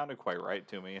them sounded quite right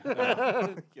to me.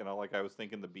 Like I was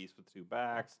thinking the beast with 2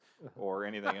 backs or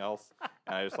anything else,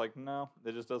 and I just like, no,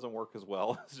 it just doesn't work as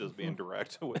well. It's just being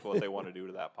direct with what they want to do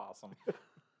to that possum.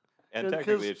 And Yeah,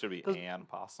 technically, 'cause- it should be 'cause- Ann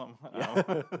Possum. Yeah.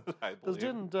 I Because believe.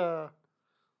 didn't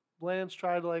Blanche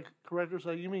try to like correct her?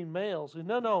 Say, you mean males?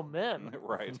 No, men.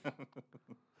 Right.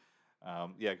 Yeah,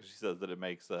 because she says that it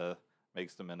makes the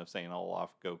men of St.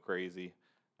 Olaf go crazy.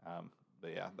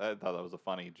 But yeah, I thought that was a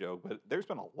funny joke. But there's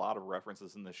been a lot of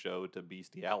references in the show to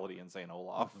bestiality in St.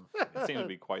 Olaf. It seems to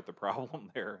be quite the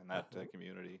problem there in that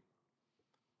community.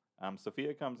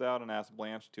 Sophia comes out and asks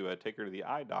Blanche to take her to the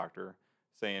eye doctor,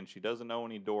 saying she doesn't know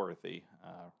any Dorothy.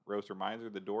 Rose reminds her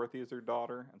that Dorothy is her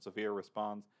daughter, and Sophia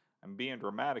responds, "I'm being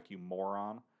dramatic, you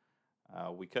moron."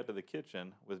 We cut to the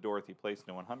kitchen with Dorothy placing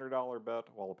a $100 bet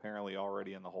while apparently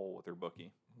already in the hole with her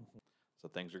bookie. So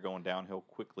things are going downhill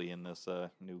quickly in this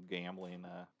new gambling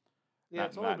Yeah, Not-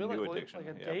 it's only not been new like addiction, a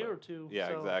yeah, day but- or two. Yeah,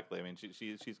 so. exactly. I mean,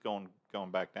 she's going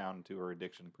back down to her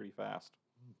addiction pretty fast.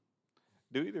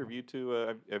 Do either of you two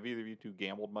have either of you two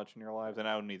gambled much in your lives? And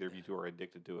I know neither of you two are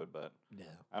addicted to it, but No.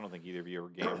 I don't think either of you are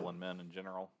gambling men in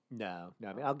general. No.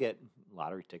 I mean, I'll get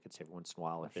lottery tickets every once in a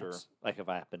while if Sure. it's like if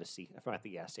I happen to see if I'm at the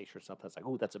gas station or something. It's like,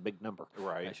 oh, that's a big number. I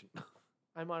Right. should-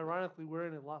 I'm ironically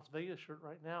wearing a Las Vegas shirt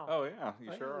right now. Oh yeah,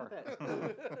 you Oh, sure yeah, are. look at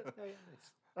that. Oh, yeah,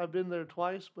 nice. I've been there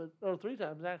twice, or 3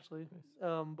 times actually.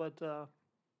 No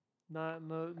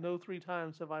 3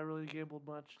 times have I really gambled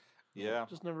much. Yeah,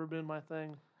 Just never been my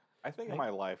thing. I think in Hey. my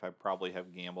life I probably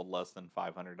have gambled less than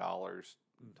 $500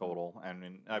 Mhm. total. I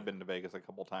mean, I've been to Vegas a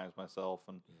couple times myself,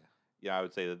 and Yeah. yeah, I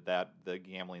would say that the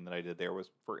gambling that I did there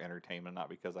was for entertainment, not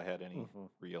because I had any Mhm.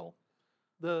 real.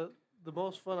 The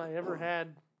most fun I ever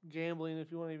had gambling,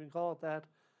 if you want to even call it that,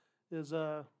 is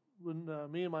when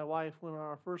me and my wife went on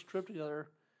our first trip together.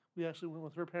 We actually went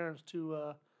with her parents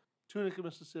to Tunica,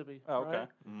 Mississippi. Oh, okay. right?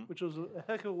 Mhm. Which was a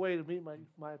heck of a way to meet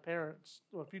my parents,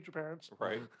 or future parents.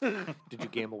 Right. Did you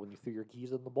gamble when you threw your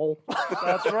keys in the bowl?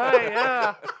 That's right,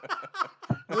 yeah.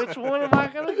 Which one am I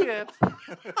gonna get?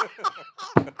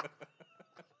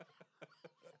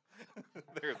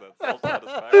 There's that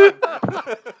self-satisfaction.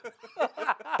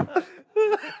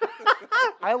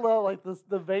 I love like this.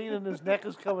 The vein in his neck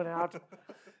is coming out.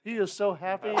 He is so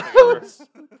happy.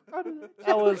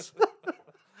 That was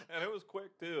And it was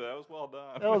quick too. That was well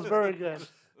done. that was very good.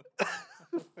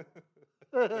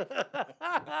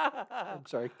 I'm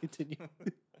sorry, continue.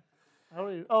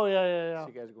 Oh yeah. So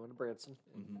you guys are going to Branson.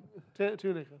 Mhm.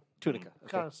 Tunica, Tunica. Okay.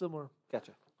 kind of similar.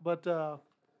 Gotcha. But I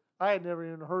had never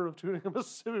even heard of Tunica,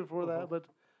 Mississippi before that. But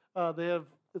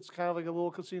it's kind of like a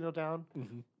little casino town,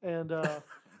 Mhm. and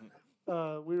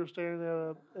we were staying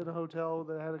in a hotel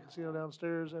that had a casino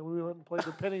downstairs, and we went and played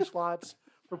the penny slots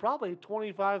for probably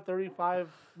 25,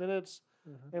 35 minutes,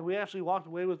 Mhm. and we actually walked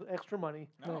away with extra money.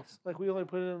 Oh, Nice. Like we only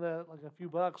put in like a few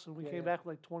bucks, and we Yeah, came yeah. back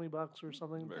with like $20 or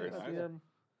something Very at nice. the end.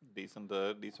 decent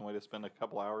way to spend a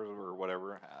couple hours or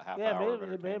whatever, a half Yeah, hour of it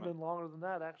may have entertainment. been longer than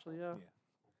that actually. Yeah.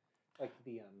 Like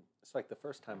it's like the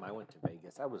first time I went to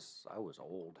Vegas, I was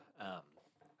old.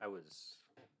 I was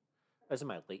in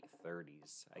my late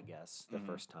 30s, I guess, the Mhm.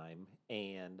 first time,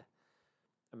 and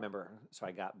I remember. So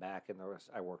I got back, and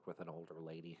I worked with an older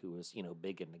lady who was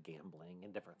big into gambling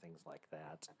and different things like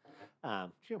that.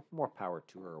 More power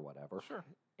to her or whatever. Sure.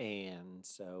 And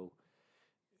so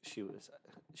she was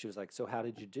like, "So how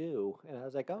did you do?" And I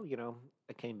was like, "Oh,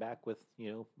 I came back with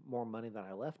more money than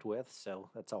I left with, so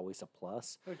that's always a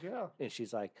plus." Heck yeah. And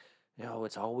she's like,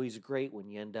 "It's always great when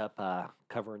you end up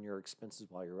covering your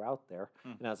expenses while you're out there."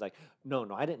 Hmm. And I was like, "No,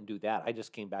 I didn't do that. I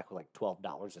just came back with like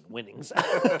 $12 in winnings.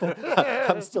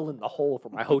 I'm still in the hole for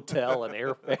my hotel and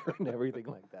airfare and everything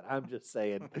like that. I'm just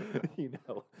saying,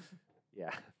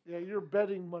 yeah, Yeah, your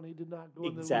betting money did not go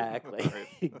in the exactly, Right.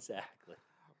 exactly.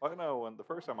 Well, I know when the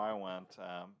first time I went,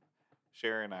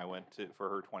 Sherry and I went for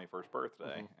her 21st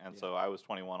birthday, Mhm, and yeah. so I was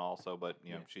 21 also, but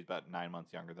Yeah. she's about 9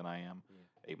 months younger than I am, Yeah.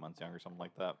 8 months younger, something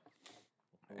like that.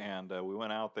 Mhm. And we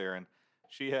went out there, and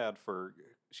she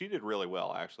did really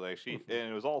well actually. And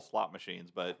it was all slot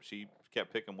machines, but she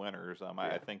kept picking winners.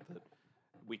 I think that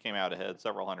we came out ahead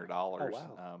several $100s.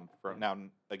 wow. From now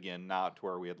again, not to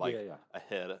where we had like yeah.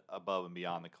 ahead above and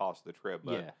beyond the cost of the trip,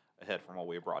 but Yeah. ahead from what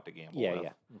we had brought to gamble Yeah, with.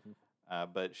 yeah.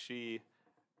 Mhm. But she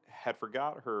had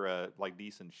forgot her like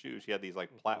decent shoes. She had these like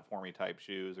platformy type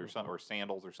shoes or some or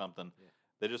sandals or something. Yeah.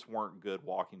 They just weren't good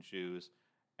walking shoes.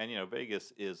 And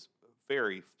Vegas is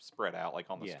very spread out, like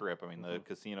on the Yeah. strip. I mean, the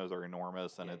casinos are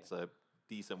enormous, and Yeah, it's a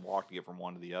decent walk to get from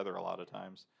one to the other a lot of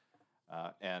times.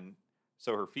 And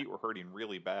so her feet were hurting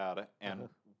really bad, and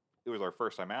it was our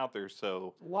first time out there,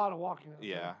 so A lot of walking. out there.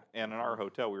 yeah. And in our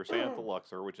hotel, we were staying at the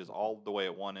Luxor, which is all the way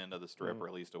at one end of the strip, Mhm. or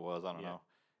at least it was. I don't Yeah. know.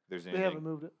 If there's They anything. haven't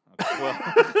moved it. Okay, well,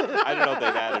 I don't know if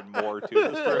they've added more to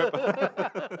the strip.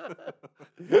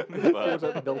 It But-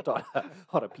 was built on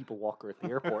a people walker at the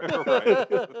airport.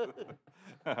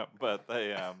 Right. But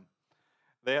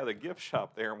they had a gift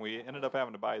shop there, and we ended up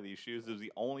having to buy these shoes. It was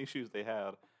the only shoes they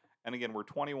had. And again, we're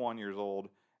 21 years old.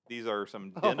 These are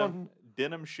some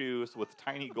denim shoes with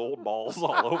tiny gold balls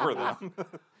all over them.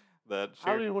 That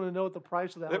I don't even want to know what the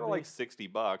price of that they would were be. like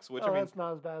 $60, which Oh, I mean, that's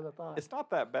not as bad as I thought. it's not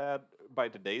that bad by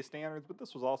today's standards, but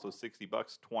this was also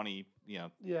 $60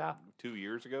 Yeah, 2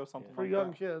 years ago, something for like young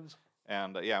that. kids.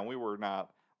 And and we were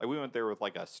not like we went there with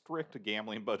like a strict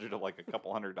gambling budget of like a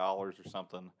couple $100s or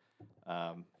something.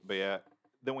 But yeah,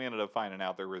 then we ended up finding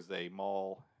out there was a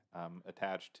mall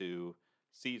attached to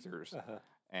Caesars,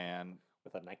 and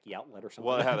with a Nike outlet or something.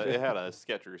 Well, it had a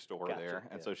Skechers store Gotcha, there,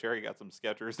 and yeah. so Sherry got some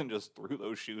Skechers and just threw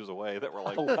those shoes away that were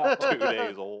like Oh, wow. 2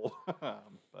 days old.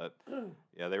 But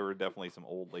yeah, they were definitely some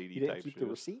old lady You didn't type keep shoes. the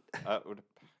receipt?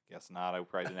 Guess not. I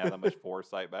probably didn't have that much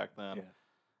foresight back then. Yeah.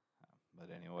 But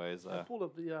anyways, I pulled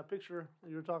up the picture that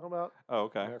you were talking about. oh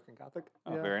okay, American Gothic.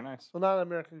 oh, Yeah. very nice. So not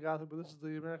American Gothic, but this is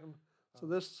the American. So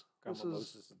this Grandma is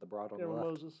Moses is the broad on the Grandma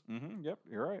left. Moses, Mm-hmm. Yep,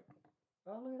 you're right.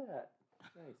 Oh, look at that.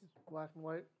 Nice. black and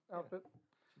white outfit.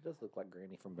 She does look like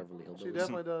Granny from Beverly Hills. She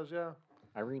definitely does, yeah.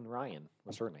 Irene Ryan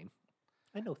was her name.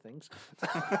 I know things.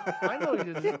 I know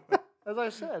you do. As I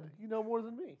said, you know more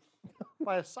than me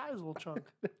by a sizable chunk.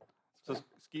 So,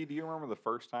 Ski, do you remember the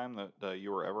first time that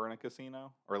you were ever in a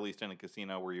casino, or at least in a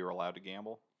casino where you were allowed to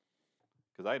gamble?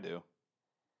 Because I do,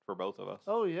 for both of us.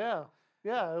 Oh yeah,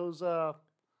 yeah. It was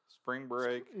Spring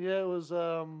break. yeah. It was it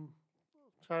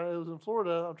was in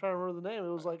Florida. I'm trying to remember the name. It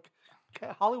was like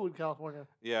Hollywood, California,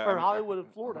 Yeah, or Hollywood in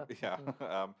Florida. Yeah.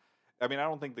 I mean, I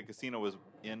don't think the casino was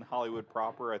in Hollywood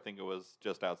proper. I think it was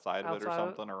just outside of it or Outside of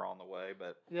it? something, or on the way.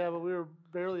 But Yeah, but we were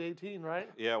barely 18, right?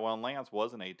 yeah, well, Lance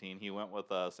wasn't 18. He went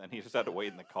with us, and he just had to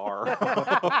wait in the car.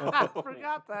 I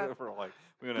forgot that. For like,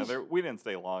 we went in there. We didn't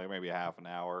stay long, maybe a half an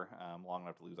hour, long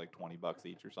enough to lose like $20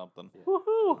 each or something.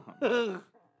 Woohoo!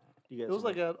 You guys It was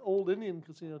like remember, an old Indian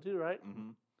casino too, right? Hmm.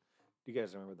 do you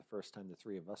guys remember the first time the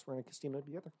three of us were in a casino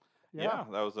together? Yeah.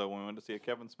 That was when we went to see a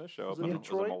Kevin Smith show Was up it in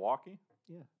Detroit? Milwaukee.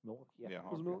 Yeah, Milwaukee. Yeah. Yeah.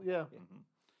 Was okay. yeah, Mhm.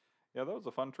 Yeah, that was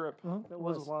a fun trip. that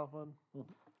was a lot of fun. Mhm.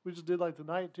 We just did like the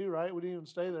night too, right? We didn't even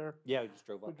stay there. Yeah, we just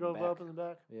drove up. We drove and back. up and then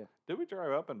back. Did we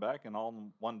drive up and back in all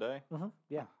in one day?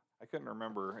 Yeah. I couldn't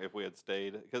remember if we had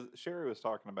stayed because Sherry was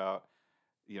talking about,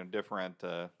 different.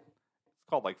 It's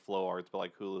called like flow arts, but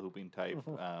like hula hooping type.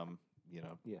 Mhm.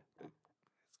 Yeah.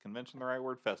 Is convention the right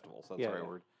word? Festivals. That's Yeah, the right yeah.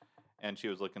 word. And she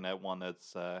was looking at one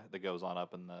that's that goes on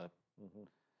up in the. Mhm.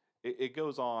 It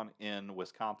goes on in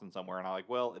Wisconsin somewhere, and I'm like,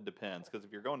 well, it depends because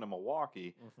if you're going to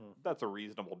Milwaukee, Mhm. that's a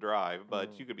reasonable drive, but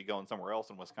Mhm. you could be going somewhere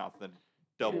else in Wisconsin and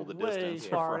double the Way distance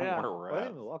far, from yeah. where we're Well, I at.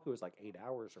 think Milwaukee was like 8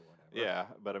 hours or whatever. Yeah,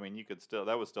 but I mean, you could still.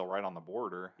 That was still right on the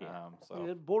border. Yeah. So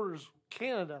It borders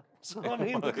Canada, so I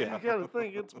mean, Well, yeah. you got to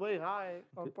think it's way high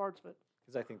on parts of it.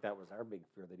 Because I think that was our big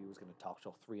fear that he was going to talk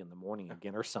till 3 a.m.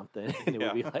 again or something, and it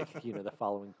would be Yeah. like the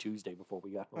following Tuesday before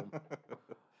we got home.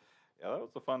 yeah, that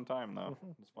was a fun time though.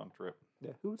 Mhm. It was a fun trip.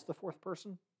 Yeah. Who's the fourth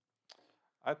person?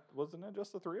 Wasn't it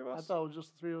just the three of us? I thought it was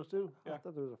just the three of us too. I Yeah.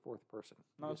 thought there was a fourth person.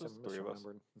 No, I it's guess just I the three of us.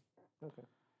 misremembered. Okay.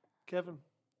 Kevin,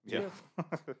 yeah.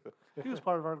 he was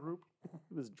part of our group.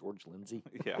 It was George Lindsay.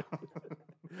 yeah.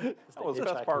 It's the was Beth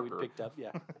hitchhiker we Parker. picked up.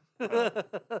 Yeah.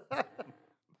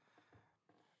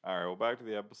 All right. Well, back to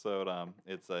the episode.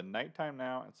 It's nighttime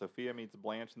now, and Sophia meets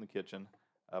Blanche in the kitchen.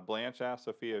 Blanche asks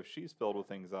Sophia if she's filled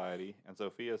with anxiety, and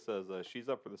Sophia says she's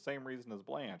up for the same reason as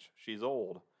Blanche. She's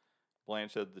old.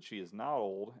 Blanche said that she is not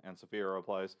old, and Sophia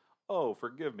replies, "Oh,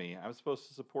 forgive me. I'm supposed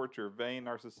to support your vain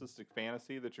narcissistic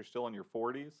fantasy that you're still in your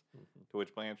 40s." Mhm. To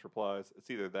which Blanche replies, "It's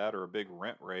either that or a big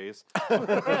rent raise." Which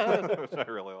I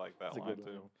really like that That's a line good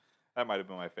too. line. That might have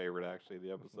been my favorite actually of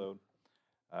the episode.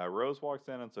 Rose walks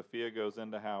in and Sophia goes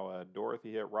into how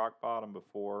Dorothy hit rock bottom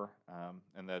before,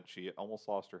 and that she almost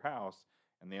lost her house,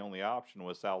 and the only option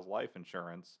was Sal's life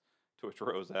insurance. To which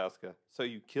Rose asks, "So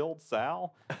you killed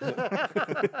Sal?"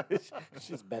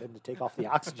 She's bet him to take off the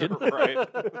oxygen. Right.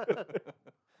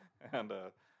 And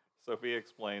Sophia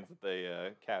explains that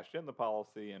they cashed in the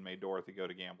policy and made Dorothy go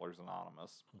to Gamblers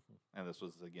Anonymous. And this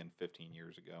was, again, 15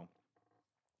 years ago.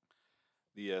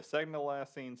 The second to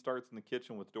last scene starts in the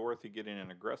kitchen with Dorothy getting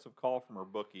an aggressive call from her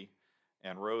bookie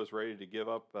and Rose ready to give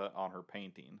up on her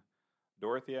painting.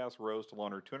 Dorothy asks Rose to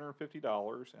loan her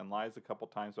 $250 and lies a couple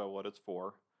times about what it's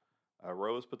for.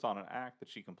 Rose puts on an act that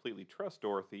she completely trusts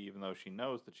Dorothy, even though she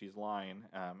knows that she's lying,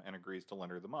 and agrees to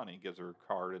lend her the money. Gives her a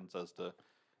card and says to,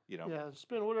 Yeah,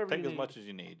 spend whatever take you as need. much as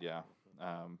you need. Yeah.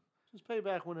 Just pay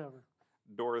back whenever.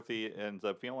 Dorothy ends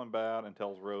up feeling bad and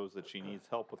tells Rose that she needs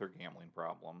help with her gambling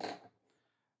problem.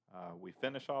 We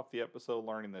finish off the episode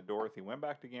learning that Dorothy went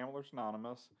back to Gamblers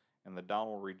Anonymous and that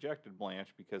Donald rejected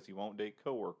Blanche because he won't date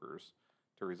coworkers.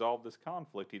 To resolve this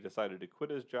conflict, he decided to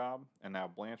quit his job, and now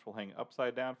Blanche will hang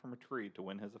upside down from a tree to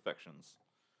win his affections.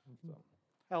 So,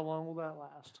 How long will that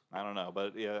last? I don't know,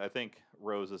 but yeah, I think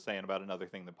Rose is saying about another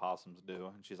thing that possums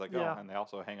do, and she's like, Yeah. "Oh, and they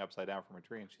also hang upside down from a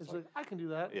tree," and she's It's like, like, I can do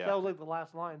that. Yeah. That was like the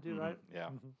last line too, "Mhm, right? Yeah."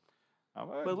 Mhm.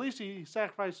 But at least he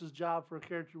sacrificed his job for a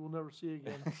character we'll never see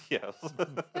again. yes.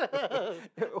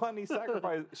 When he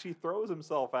sacrificed, she throws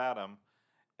himself at him,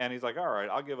 and he's like, "All right,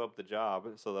 I'll give up the job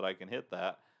so that I can hit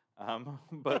that."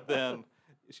 But then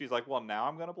she's like, well, now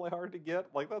I'm going to play hard to get.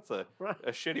 Like, that's a Right.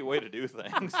 shitty way to do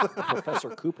things. Professor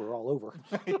Cooper all over.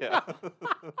 Yeah.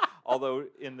 Although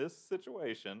in this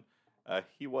situation,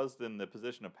 he was in the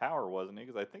position of power, wasn't he?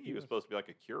 Because I think he was supposed to be like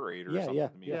a curator or Yeah, something yeah.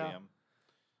 at the museum.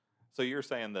 So you're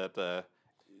saying that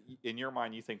in your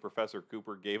mind, you think Professor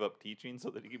Cooper gave up teaching so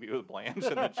that he could be with Blanche,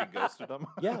 and then she ghosted him?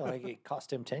 Yeah, like it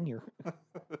cost him tenure.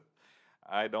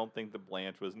 I don't think that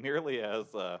Blanche was nearly as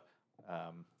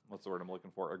what's the word I'm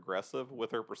looking for? Aggressive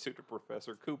with her pursuit of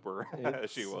Professor Cooper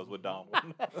as she was with Donald.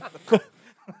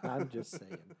 I'm just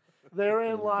saying.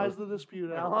 Therein lies the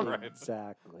dispute, Alan. Right.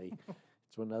 Exactly.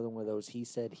 It's another one of those he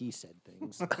said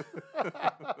things.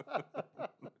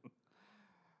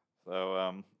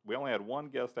 So we only had one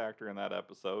guest actor in that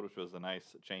episode, which was a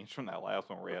nice change from that last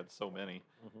one where we had so many.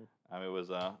 Mhm. It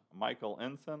was Michael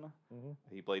Ensign. Mhm.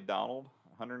 He played Donald.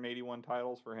 181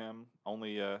 titles for him.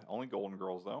 Only Golden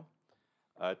Girls though.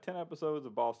 10 episodes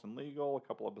of Boston Legal. A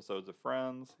couple episodes of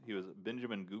Friends. He was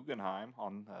Benjamin Guggenheim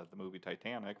on the movie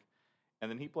Titanic, and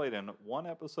then he played in one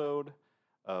episode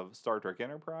of Star Trek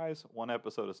Enterprise, one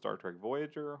episode of Star Trek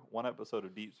Voyager, one episode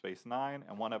of Deep Space Nine,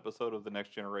 and one episode of The Next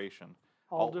Generation.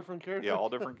 All different characters. Yeah, all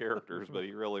different characters, but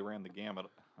he really ran the gamut.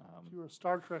 If you were a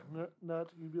Star Trek nut,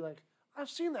 you'd be like, I've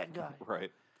seen that guy.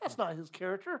 Right. That's not his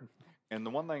character. And the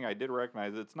one thing I did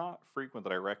recognize, it's not frequent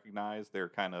that I recognize they're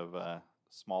kind of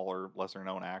smaller, lesser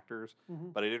known actors,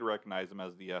 Mhm. but I did recognize him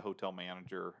as the hotel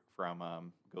manager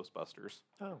from Ghostbusters.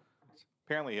 Oh.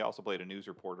 Apparently, he also played a news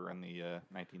reporter in the I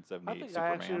 1978 think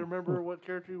Superman. I actually remember what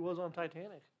character he was on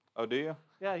Titanic. Oh, do you?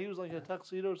 Yeah, he was like in a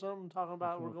tuxedo or something, talking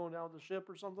about we're going down with the ship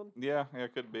or something. Yeah,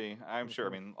 it could be. I'm sure.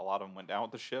 I mean, a lot of them went down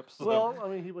with the ships. So. Well, I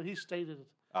mean, he stated it.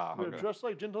 We're okay. dressed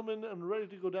like gentlemen and ready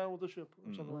to go down with the ship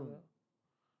or something like Mhm. that.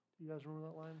 You guys remember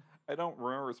that line? I don't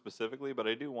remember specifically, but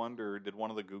I do wonder, did one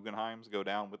of the Guggenheims go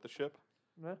down with the ship?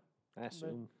 Yeah, I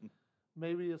assume.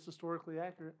 maybe it's historically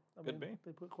accurate. I Could mean, be.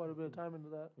 They put quite a bit of time into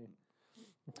that.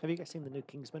 Have you guys seen the new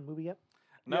Kingsman movie yet?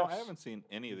 No, I Yes. haven't seen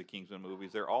any of the Kingsman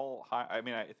movies. They're all high. I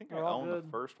mean, I think I They're all own the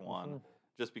good. first one Mhm.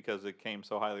 just because it came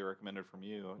so highly recommended from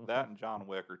you. That and John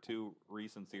Wick are two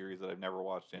recent series that I've never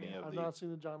watched any of I've the. not seen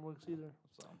the John Wicks either.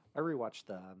 So. I rewatched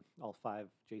all 5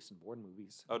 Jason Bourne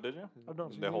movies. Oh, did you? I've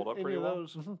not seen They hold up any pretty of well?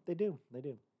 those. Mhm, They do. They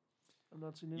do. I've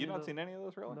not seen any You've of not those. seen any of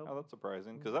those, really? Nope. Oh, that's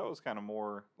surprising because that was kind of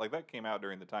more like that came out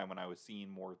during the time when I was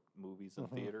seeing more movies in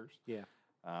Mhm. theaters. Yeah.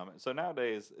 So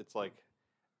nowadays, it's like,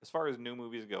 as far as new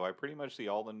movies go, I pretty much see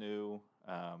all the new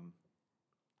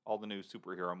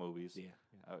superhero movies.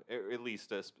 Yeah. At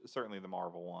least certainly the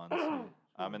Marvel ones.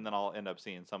 And then I'll end up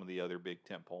seeing some of the other big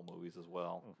tentpole movies as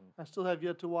well. I still have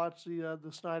yet to watch the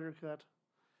Snyder cut.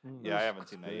 Mhm. Yeah, I haven't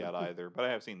seen that yet either, but I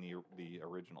have seen the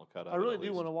original cut of I it. really at do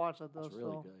least. want to watch that though. It's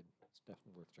really so. good. It's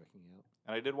definitely worth checking out.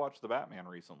 And I did watch the Batman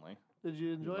recently. Did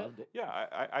you enjoy it? Loved it.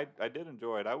 Yeah, I did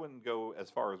enjoy it. I wouldn't go as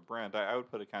far as Brent. I would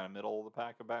put it kind of middle of the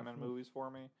pack of Batman Mhm. movies for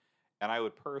me. And I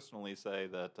would personally say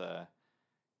that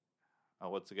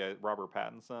what's the guy? Robert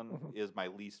Pattinson Mhm. is my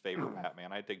least favorite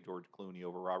Batman. I'd take George Clooney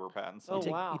over Robert Pattinson. Oh, You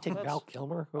take, wow, You take Val that's-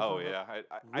 Kilmer? Oh over- yeah,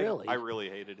 Really? I really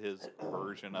hated his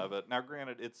version of it. Now,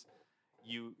 granted,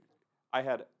 I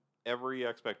had every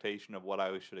expectation of what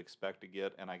I should expect to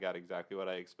get, and I got exactly what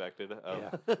I expected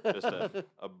of just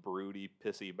a broody,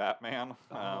 pissy Batman.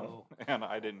 Oh. And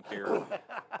I didn't care.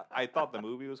 I thought the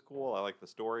movie was cool. I liked the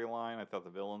storyline. I thought the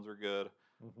villains were good.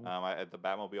 Mhm. The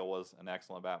Batmobile was an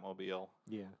excellent Batmobile.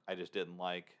 Yeah. I just didn't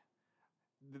like.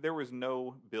 There was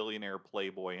no billionaire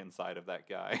playboy inside of that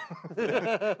guy.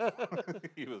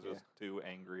 He was just too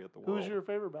angry at the world. Who's your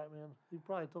favorite Batman? You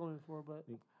probably told me before, but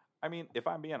I mean, if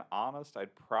I'm being honest,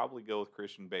 I'd probably go with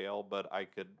Christian Bale, but I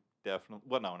could definitely.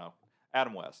 Well, no.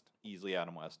 Adam West. Easily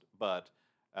Adam West. But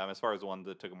as far as the one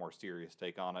that took a more serious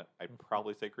take on it, I'd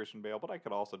probably say Christian Bale, but I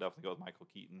could also definitely go with Michael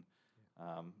Keaton.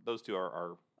 Those two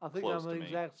are I think close I'm to the me.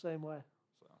 exact same way.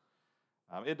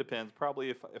 So it depends. Probably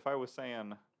if I was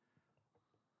saying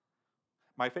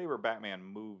my favorite Batman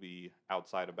movie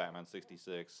outside of Batman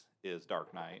 66 is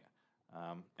Dark Knight.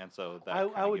 And so that I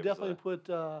kinda would gives definitely put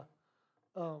the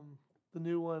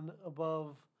new one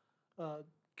above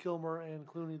Kilmer and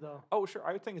Clooney, though. Oh, sure.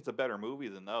 I would think it's a better movie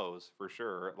than those, for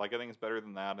sure. Like, I think it's better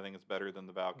than that. I think it's better than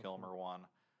the Val Kilmer one.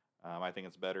 I think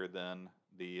it's better than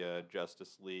the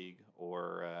Justice League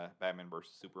or Batman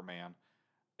versus Superman.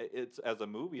 It's as a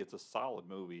movie, it's a solid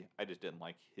movie. I just didn't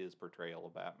like his portrayal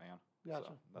of Batman. Gotcha.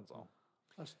 So, that's all.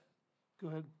 Go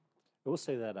ahead. I will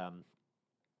say that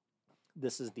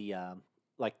this is the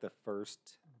the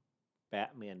first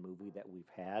Batman movie that we've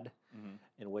had Mhm.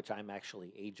 in which I'm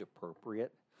actually age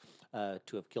appropriate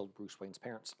to have killed Bruce Wayne's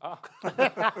parents. Ah.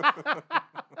 I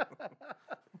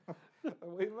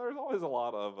mean, there's always a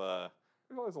lot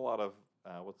of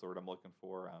what's the word I'm looking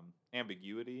for?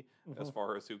 Ambiguity as Mhm.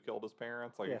 far as who killed his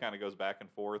parents. Like Yeah. it kind of goes back and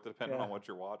forth depending Yeah. on what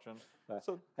you're watching. But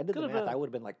So I did the Could've math. been- I would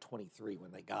have been like 23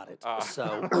 when they got it. Ah.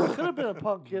 So Could have been a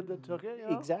punk kid that took it. You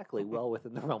know? exactly, well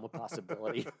within the realm of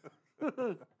possibility.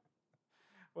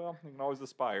 well, you can always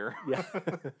aspire. Yeah.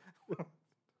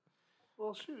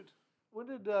 Well, shoot. When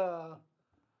did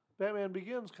Batman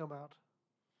Begins come out?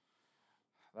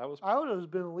 That was I would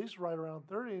have been at least right around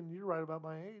 30, and you're right about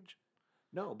my age.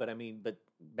 No, but I mean, but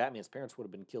Batman's parents would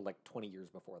have been killed like 20 years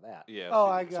before that. yeah. Oh,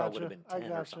 so- I So it would gotcha. have been I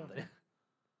 10 or gotcha. something.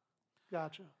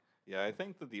 Gotcha. Yeah, I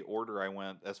think that the order I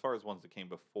went, as far as ones that came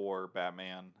before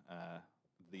Batman,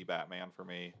 the Batman for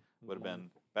me would have Mhm.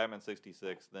 been Batman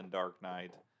 66, then Dark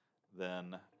Knight,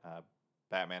 then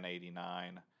Batman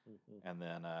 89, Mhm. and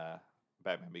then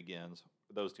Batman Begins.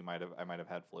 Those two I might have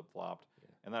had flip flopped, Yeah.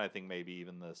 and then I think maybe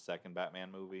even the second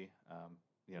Batman movie, the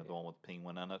Yeah. one with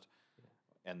Penguin in it,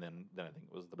 and then I think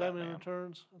it was the Batman Batman.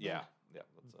 Returns. I think. Yeah,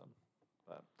 that's it.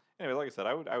 But anyway, like I said,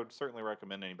 I would certainly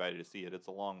recommend anybody to see it. It's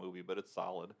a long movie, but it's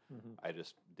solid. Mhm. I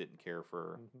just didn't care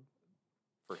for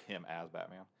Mhm. him as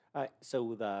Batman.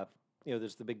 So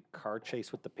there's the big car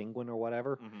chase with the penguin or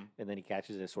whatever, Mm-hmm. and then he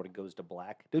catches it, sort of goes to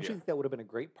black. Don't you Yeah. think that would have been a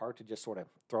great part to just sort of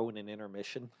throw in an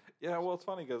intermission? Yeah, well, it's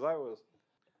funny because I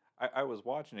was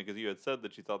watching it because you had said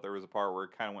that you thought there was a part where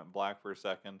it kind of went black for a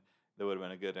second. That would have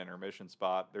been a good intermission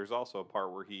spot. There's also a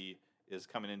part where he is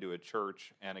coming into a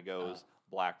church and it goes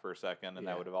black for a second, and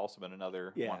Yeah. that would have also been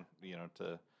another Yeah. one,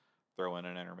 to throw in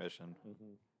an intermission.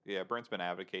 Mm-hmm. Yeah, Brent's been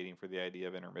advocating for the idea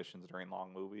of intermissions during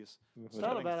long movies. It's which I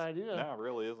not a think bad is- idea. No, it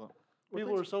really isn't.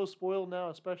 People are so spoiled now,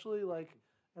 especially like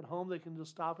at home, they can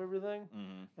just stop everything.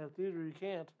 Mm-hmm. At theater, you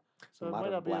can't. So The it might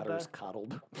modern not be a bladder is bad.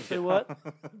 coddled. Say what?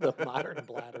 The modern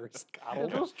bladder is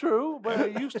coddled. It was true, but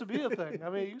it used to be a thing. I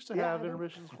mean, it used to Yeah, have I know.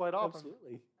 intermissions quite often.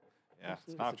 Absolutely. Yeah, It's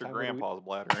it's a not your time when we- grandpa's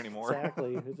bladder anymore.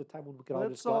 Exactly. There's a time when we could all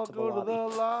Let's just go all out to the go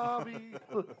to lobby.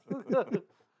 the lobby.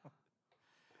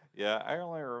 Yeah, I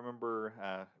only remember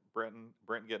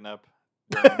Brent getting up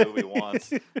during the movie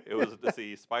once. It was to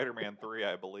see Spider-Man 3,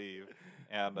 I believe,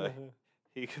 and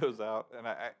he goes out, and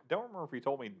I don't remember if he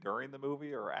told me during the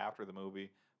movie or after the movie.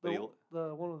 But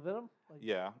the one with Venom? Like,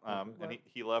 yeah, and Right.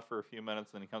 he left for a few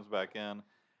minutes, then he comes back in,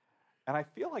 and I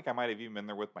feel like I might have even been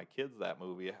there with my kids that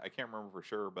movie. I can't remember for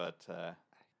sure, but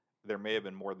there may have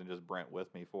been more than just Brent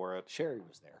with me for it. Sherry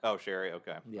was there. Oh, Sherry,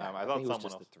 okay. Yeah, I thought think it was someone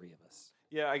just else. the three of us.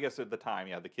 Yeah, I guess at the time,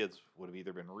 the kids would have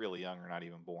either been really young or not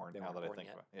even born. They Now weren't that I born think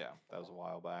yet. about it, yeah, that was a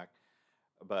while back.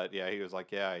 But yeah, he was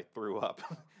like, yeah, I threw up,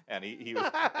 and he was.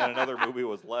 And another movie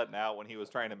was letting out when he was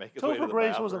trying to make his way to Topher the Grace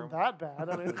bathroom. wasn't that bad.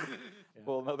 I mean,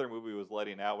 Well, another movie was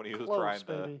letting out when he was close, trying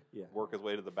to maybe. Yeah. work his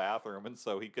way to the bathroom, and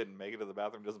so he couldn't make it to the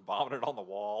bathroom, just vomited on the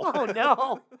wall, Oh,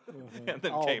 no. and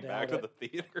then All came down back to it. the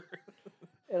theater.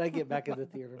 And I get back in the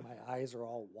theater, my eyes are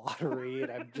all watery,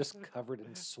 and I'm just covered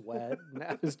in sweat. And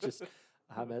I was just,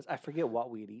 I forget what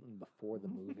we had eaten before the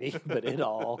movie, but it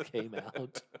all came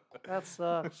out. That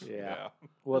sucks. Yeah. I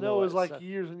Well, know it was like it's,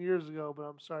 years and years ago, but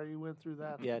I'm sorry you went through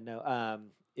that. yeah, no.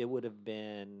 It would have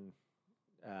been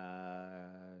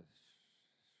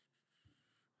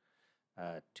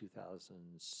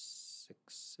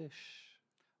 2006 ish.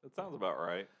 That sounds about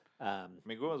right. I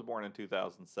mean, Gwen was born in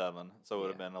 2007, so it would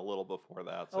have Yeah. been a little before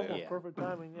that. So Oh, yeah. well, Yeah. perfect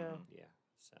timing, yeah. Mhm. Yeah.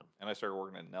 So And I started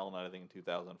working at Nelnet, I think, in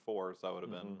 2004, so that would have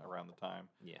been Mhm. around the time.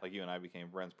 yeah. Like you and I became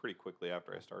friends pretty quickly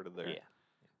after I started there. Yeah.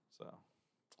 So,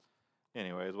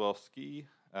 anyways, well, Ski,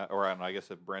 or I don't know, I guess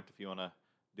if Brent, if you want to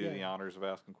do the Yeah. honors of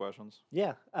asking questions.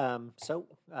 Yeah. So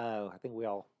I think we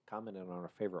all commented on our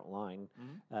favorite line.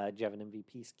 Mhm. Do you have an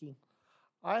MVP, Ski?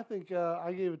 I think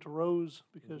I gave it to Rose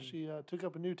because Mhm. she took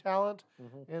up a new talent,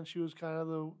 Mm-hmm. and she was kind of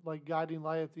the guiding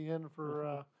light at the end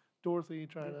for Dorothy,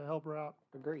 trying to help her out.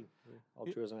 Agree. Altruism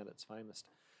Altruism at its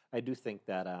finest. I do think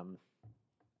that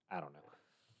I don't know.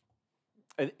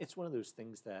 It's one of those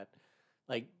things that,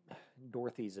 like,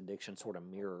 Dorothy's addiction sort of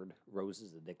mirrored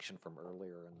Rose's addiction from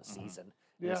earlier in the Mhm. season.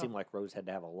 And Yeah. it seemed like Rose had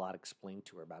to have a lot explained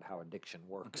to her about how addiction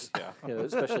works. Yeah.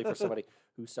 Especially for somebody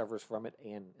who suffers from it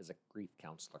and is a grief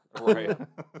counselor. Right.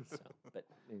 So, but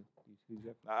who'd you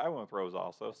have? I went with Rose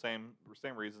also. Same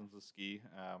reasons as Ski.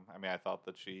 I mean, I thought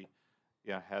that she,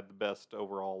 had the best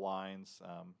overall lines,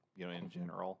 in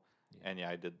general. Yeah. And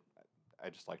I did. I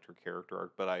just liked her character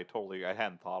arc, but I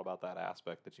hadn't thought about that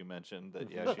aspect that you mentioned. That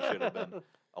she should have been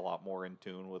a lot more in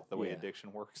tune with the way Yeah.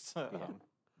 addiction works. Yeah.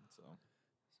 So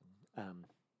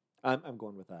I'm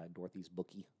going with Dorothy's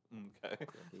bookie. okay,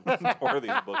 Dorothy.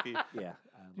 Dorothy's bookie. Yeah.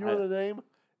 You know the name?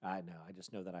 I know. I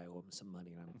just know that I owe him some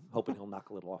money, and I'm hoping he'll knock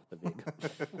a little off the vig.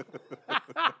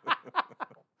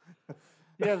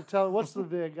 You had to tell what's the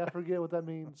VIG? I forget what that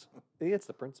means. I think it's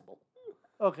the principal.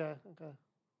 Okay.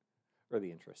 or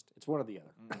the interest. It's one or the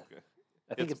other. Okay.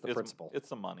 I think it's the principal. It's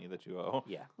the money that you owe.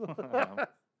 Yeah. Um, I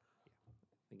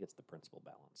think it's the principal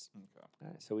balance. okay. All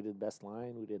right, so we did best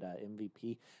line, we did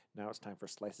MVP. Now it's time for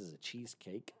slices of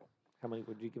cheesecake. How many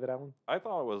would you give it, Alan? I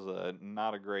thought it was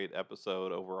not a great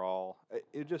episode overall.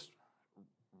 It just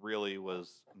really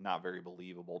was not very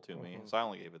believable to me, so I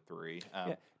only gave it 3.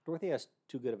 Yeah, Dorothy has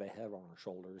too good of a head on her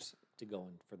shoulders to go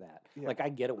in for that. Yeah. Like I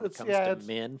get it when it It's- comes yeah, to it's-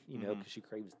 men, you know, Mhm. because she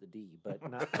craves the D,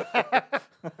 but not.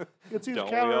 It seems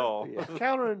Don't we all? Yeah.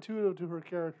 counterintuitive to her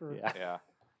character. Yeah. Yeah.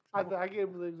 I gave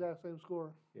him the exact same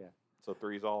score. So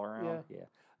 3's all around.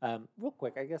 Yeah. Real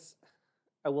quick, I guess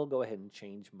I will go ahead and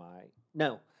change my.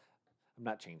 No, I'm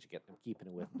not changing it. I'm keeping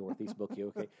it with Dorothy's bookie,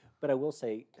 okay? But I will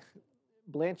say,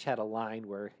 Blanche had a line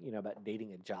where, about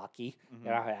dating a jockey, Mhm. and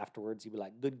afterwards he'd be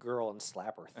like, good girl, and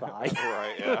slap her thigh.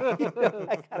 Right, yeah.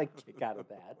 I got a kick out of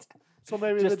that. So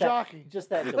maybe Just the that- jockey. Just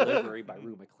that delivery by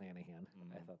Rue McClanahan.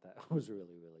 I Mhm. thought that was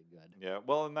really, really good. Yeah.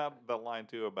 Well, and that line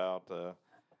too about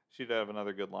she'd have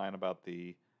another good line about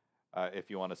the if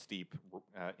you want a steep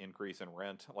increase in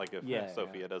rent, like if Yeah,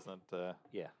 Sophia doesn't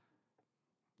Yeah.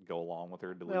 go along with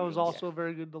her delusions. That was also a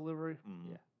very good delivery.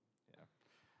 Mm. Yeah. Yeah.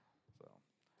 So.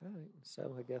 All right.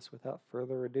 So I guess without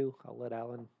further ado, I'll let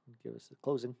Alan give us the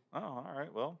closing. Oh, all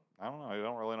right. Well, I don't know. I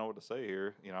don't really know what to say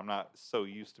here. I'm not so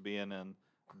used to being in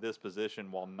this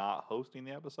position while not hosting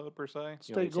the episode per se. You want me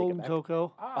Stay to take it golden, back?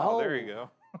 Coco. Oh, there you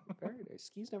go. Very nice.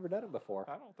 Ski's never done it before.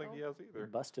 I don't think he has either.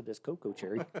 Busted this cocoa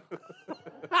cherry.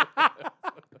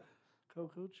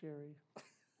 Coco Cherry.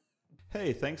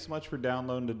 Hey, thanks so much for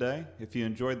downloading today. If you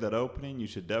enjoyed that opening, you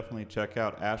should definitely check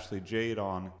out Ashley Jade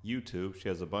on YouTube. She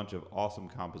has a bunch of awesome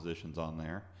compositions on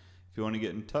there. If you want to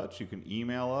get in touch, you can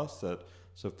email us at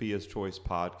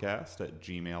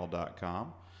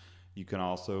sophiaschoicepodcast@gmail.com. You can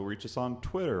also reach us on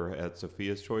Twitter at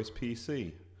Sophia's Choice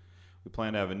PC. We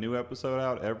plan to have a new episode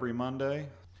out every Monday.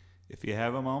 If you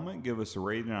have a moment, give us a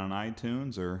rating on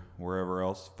iTunes or wherever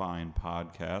else fine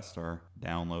podcasts are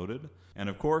downloaded. And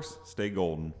of course, stay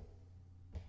golden.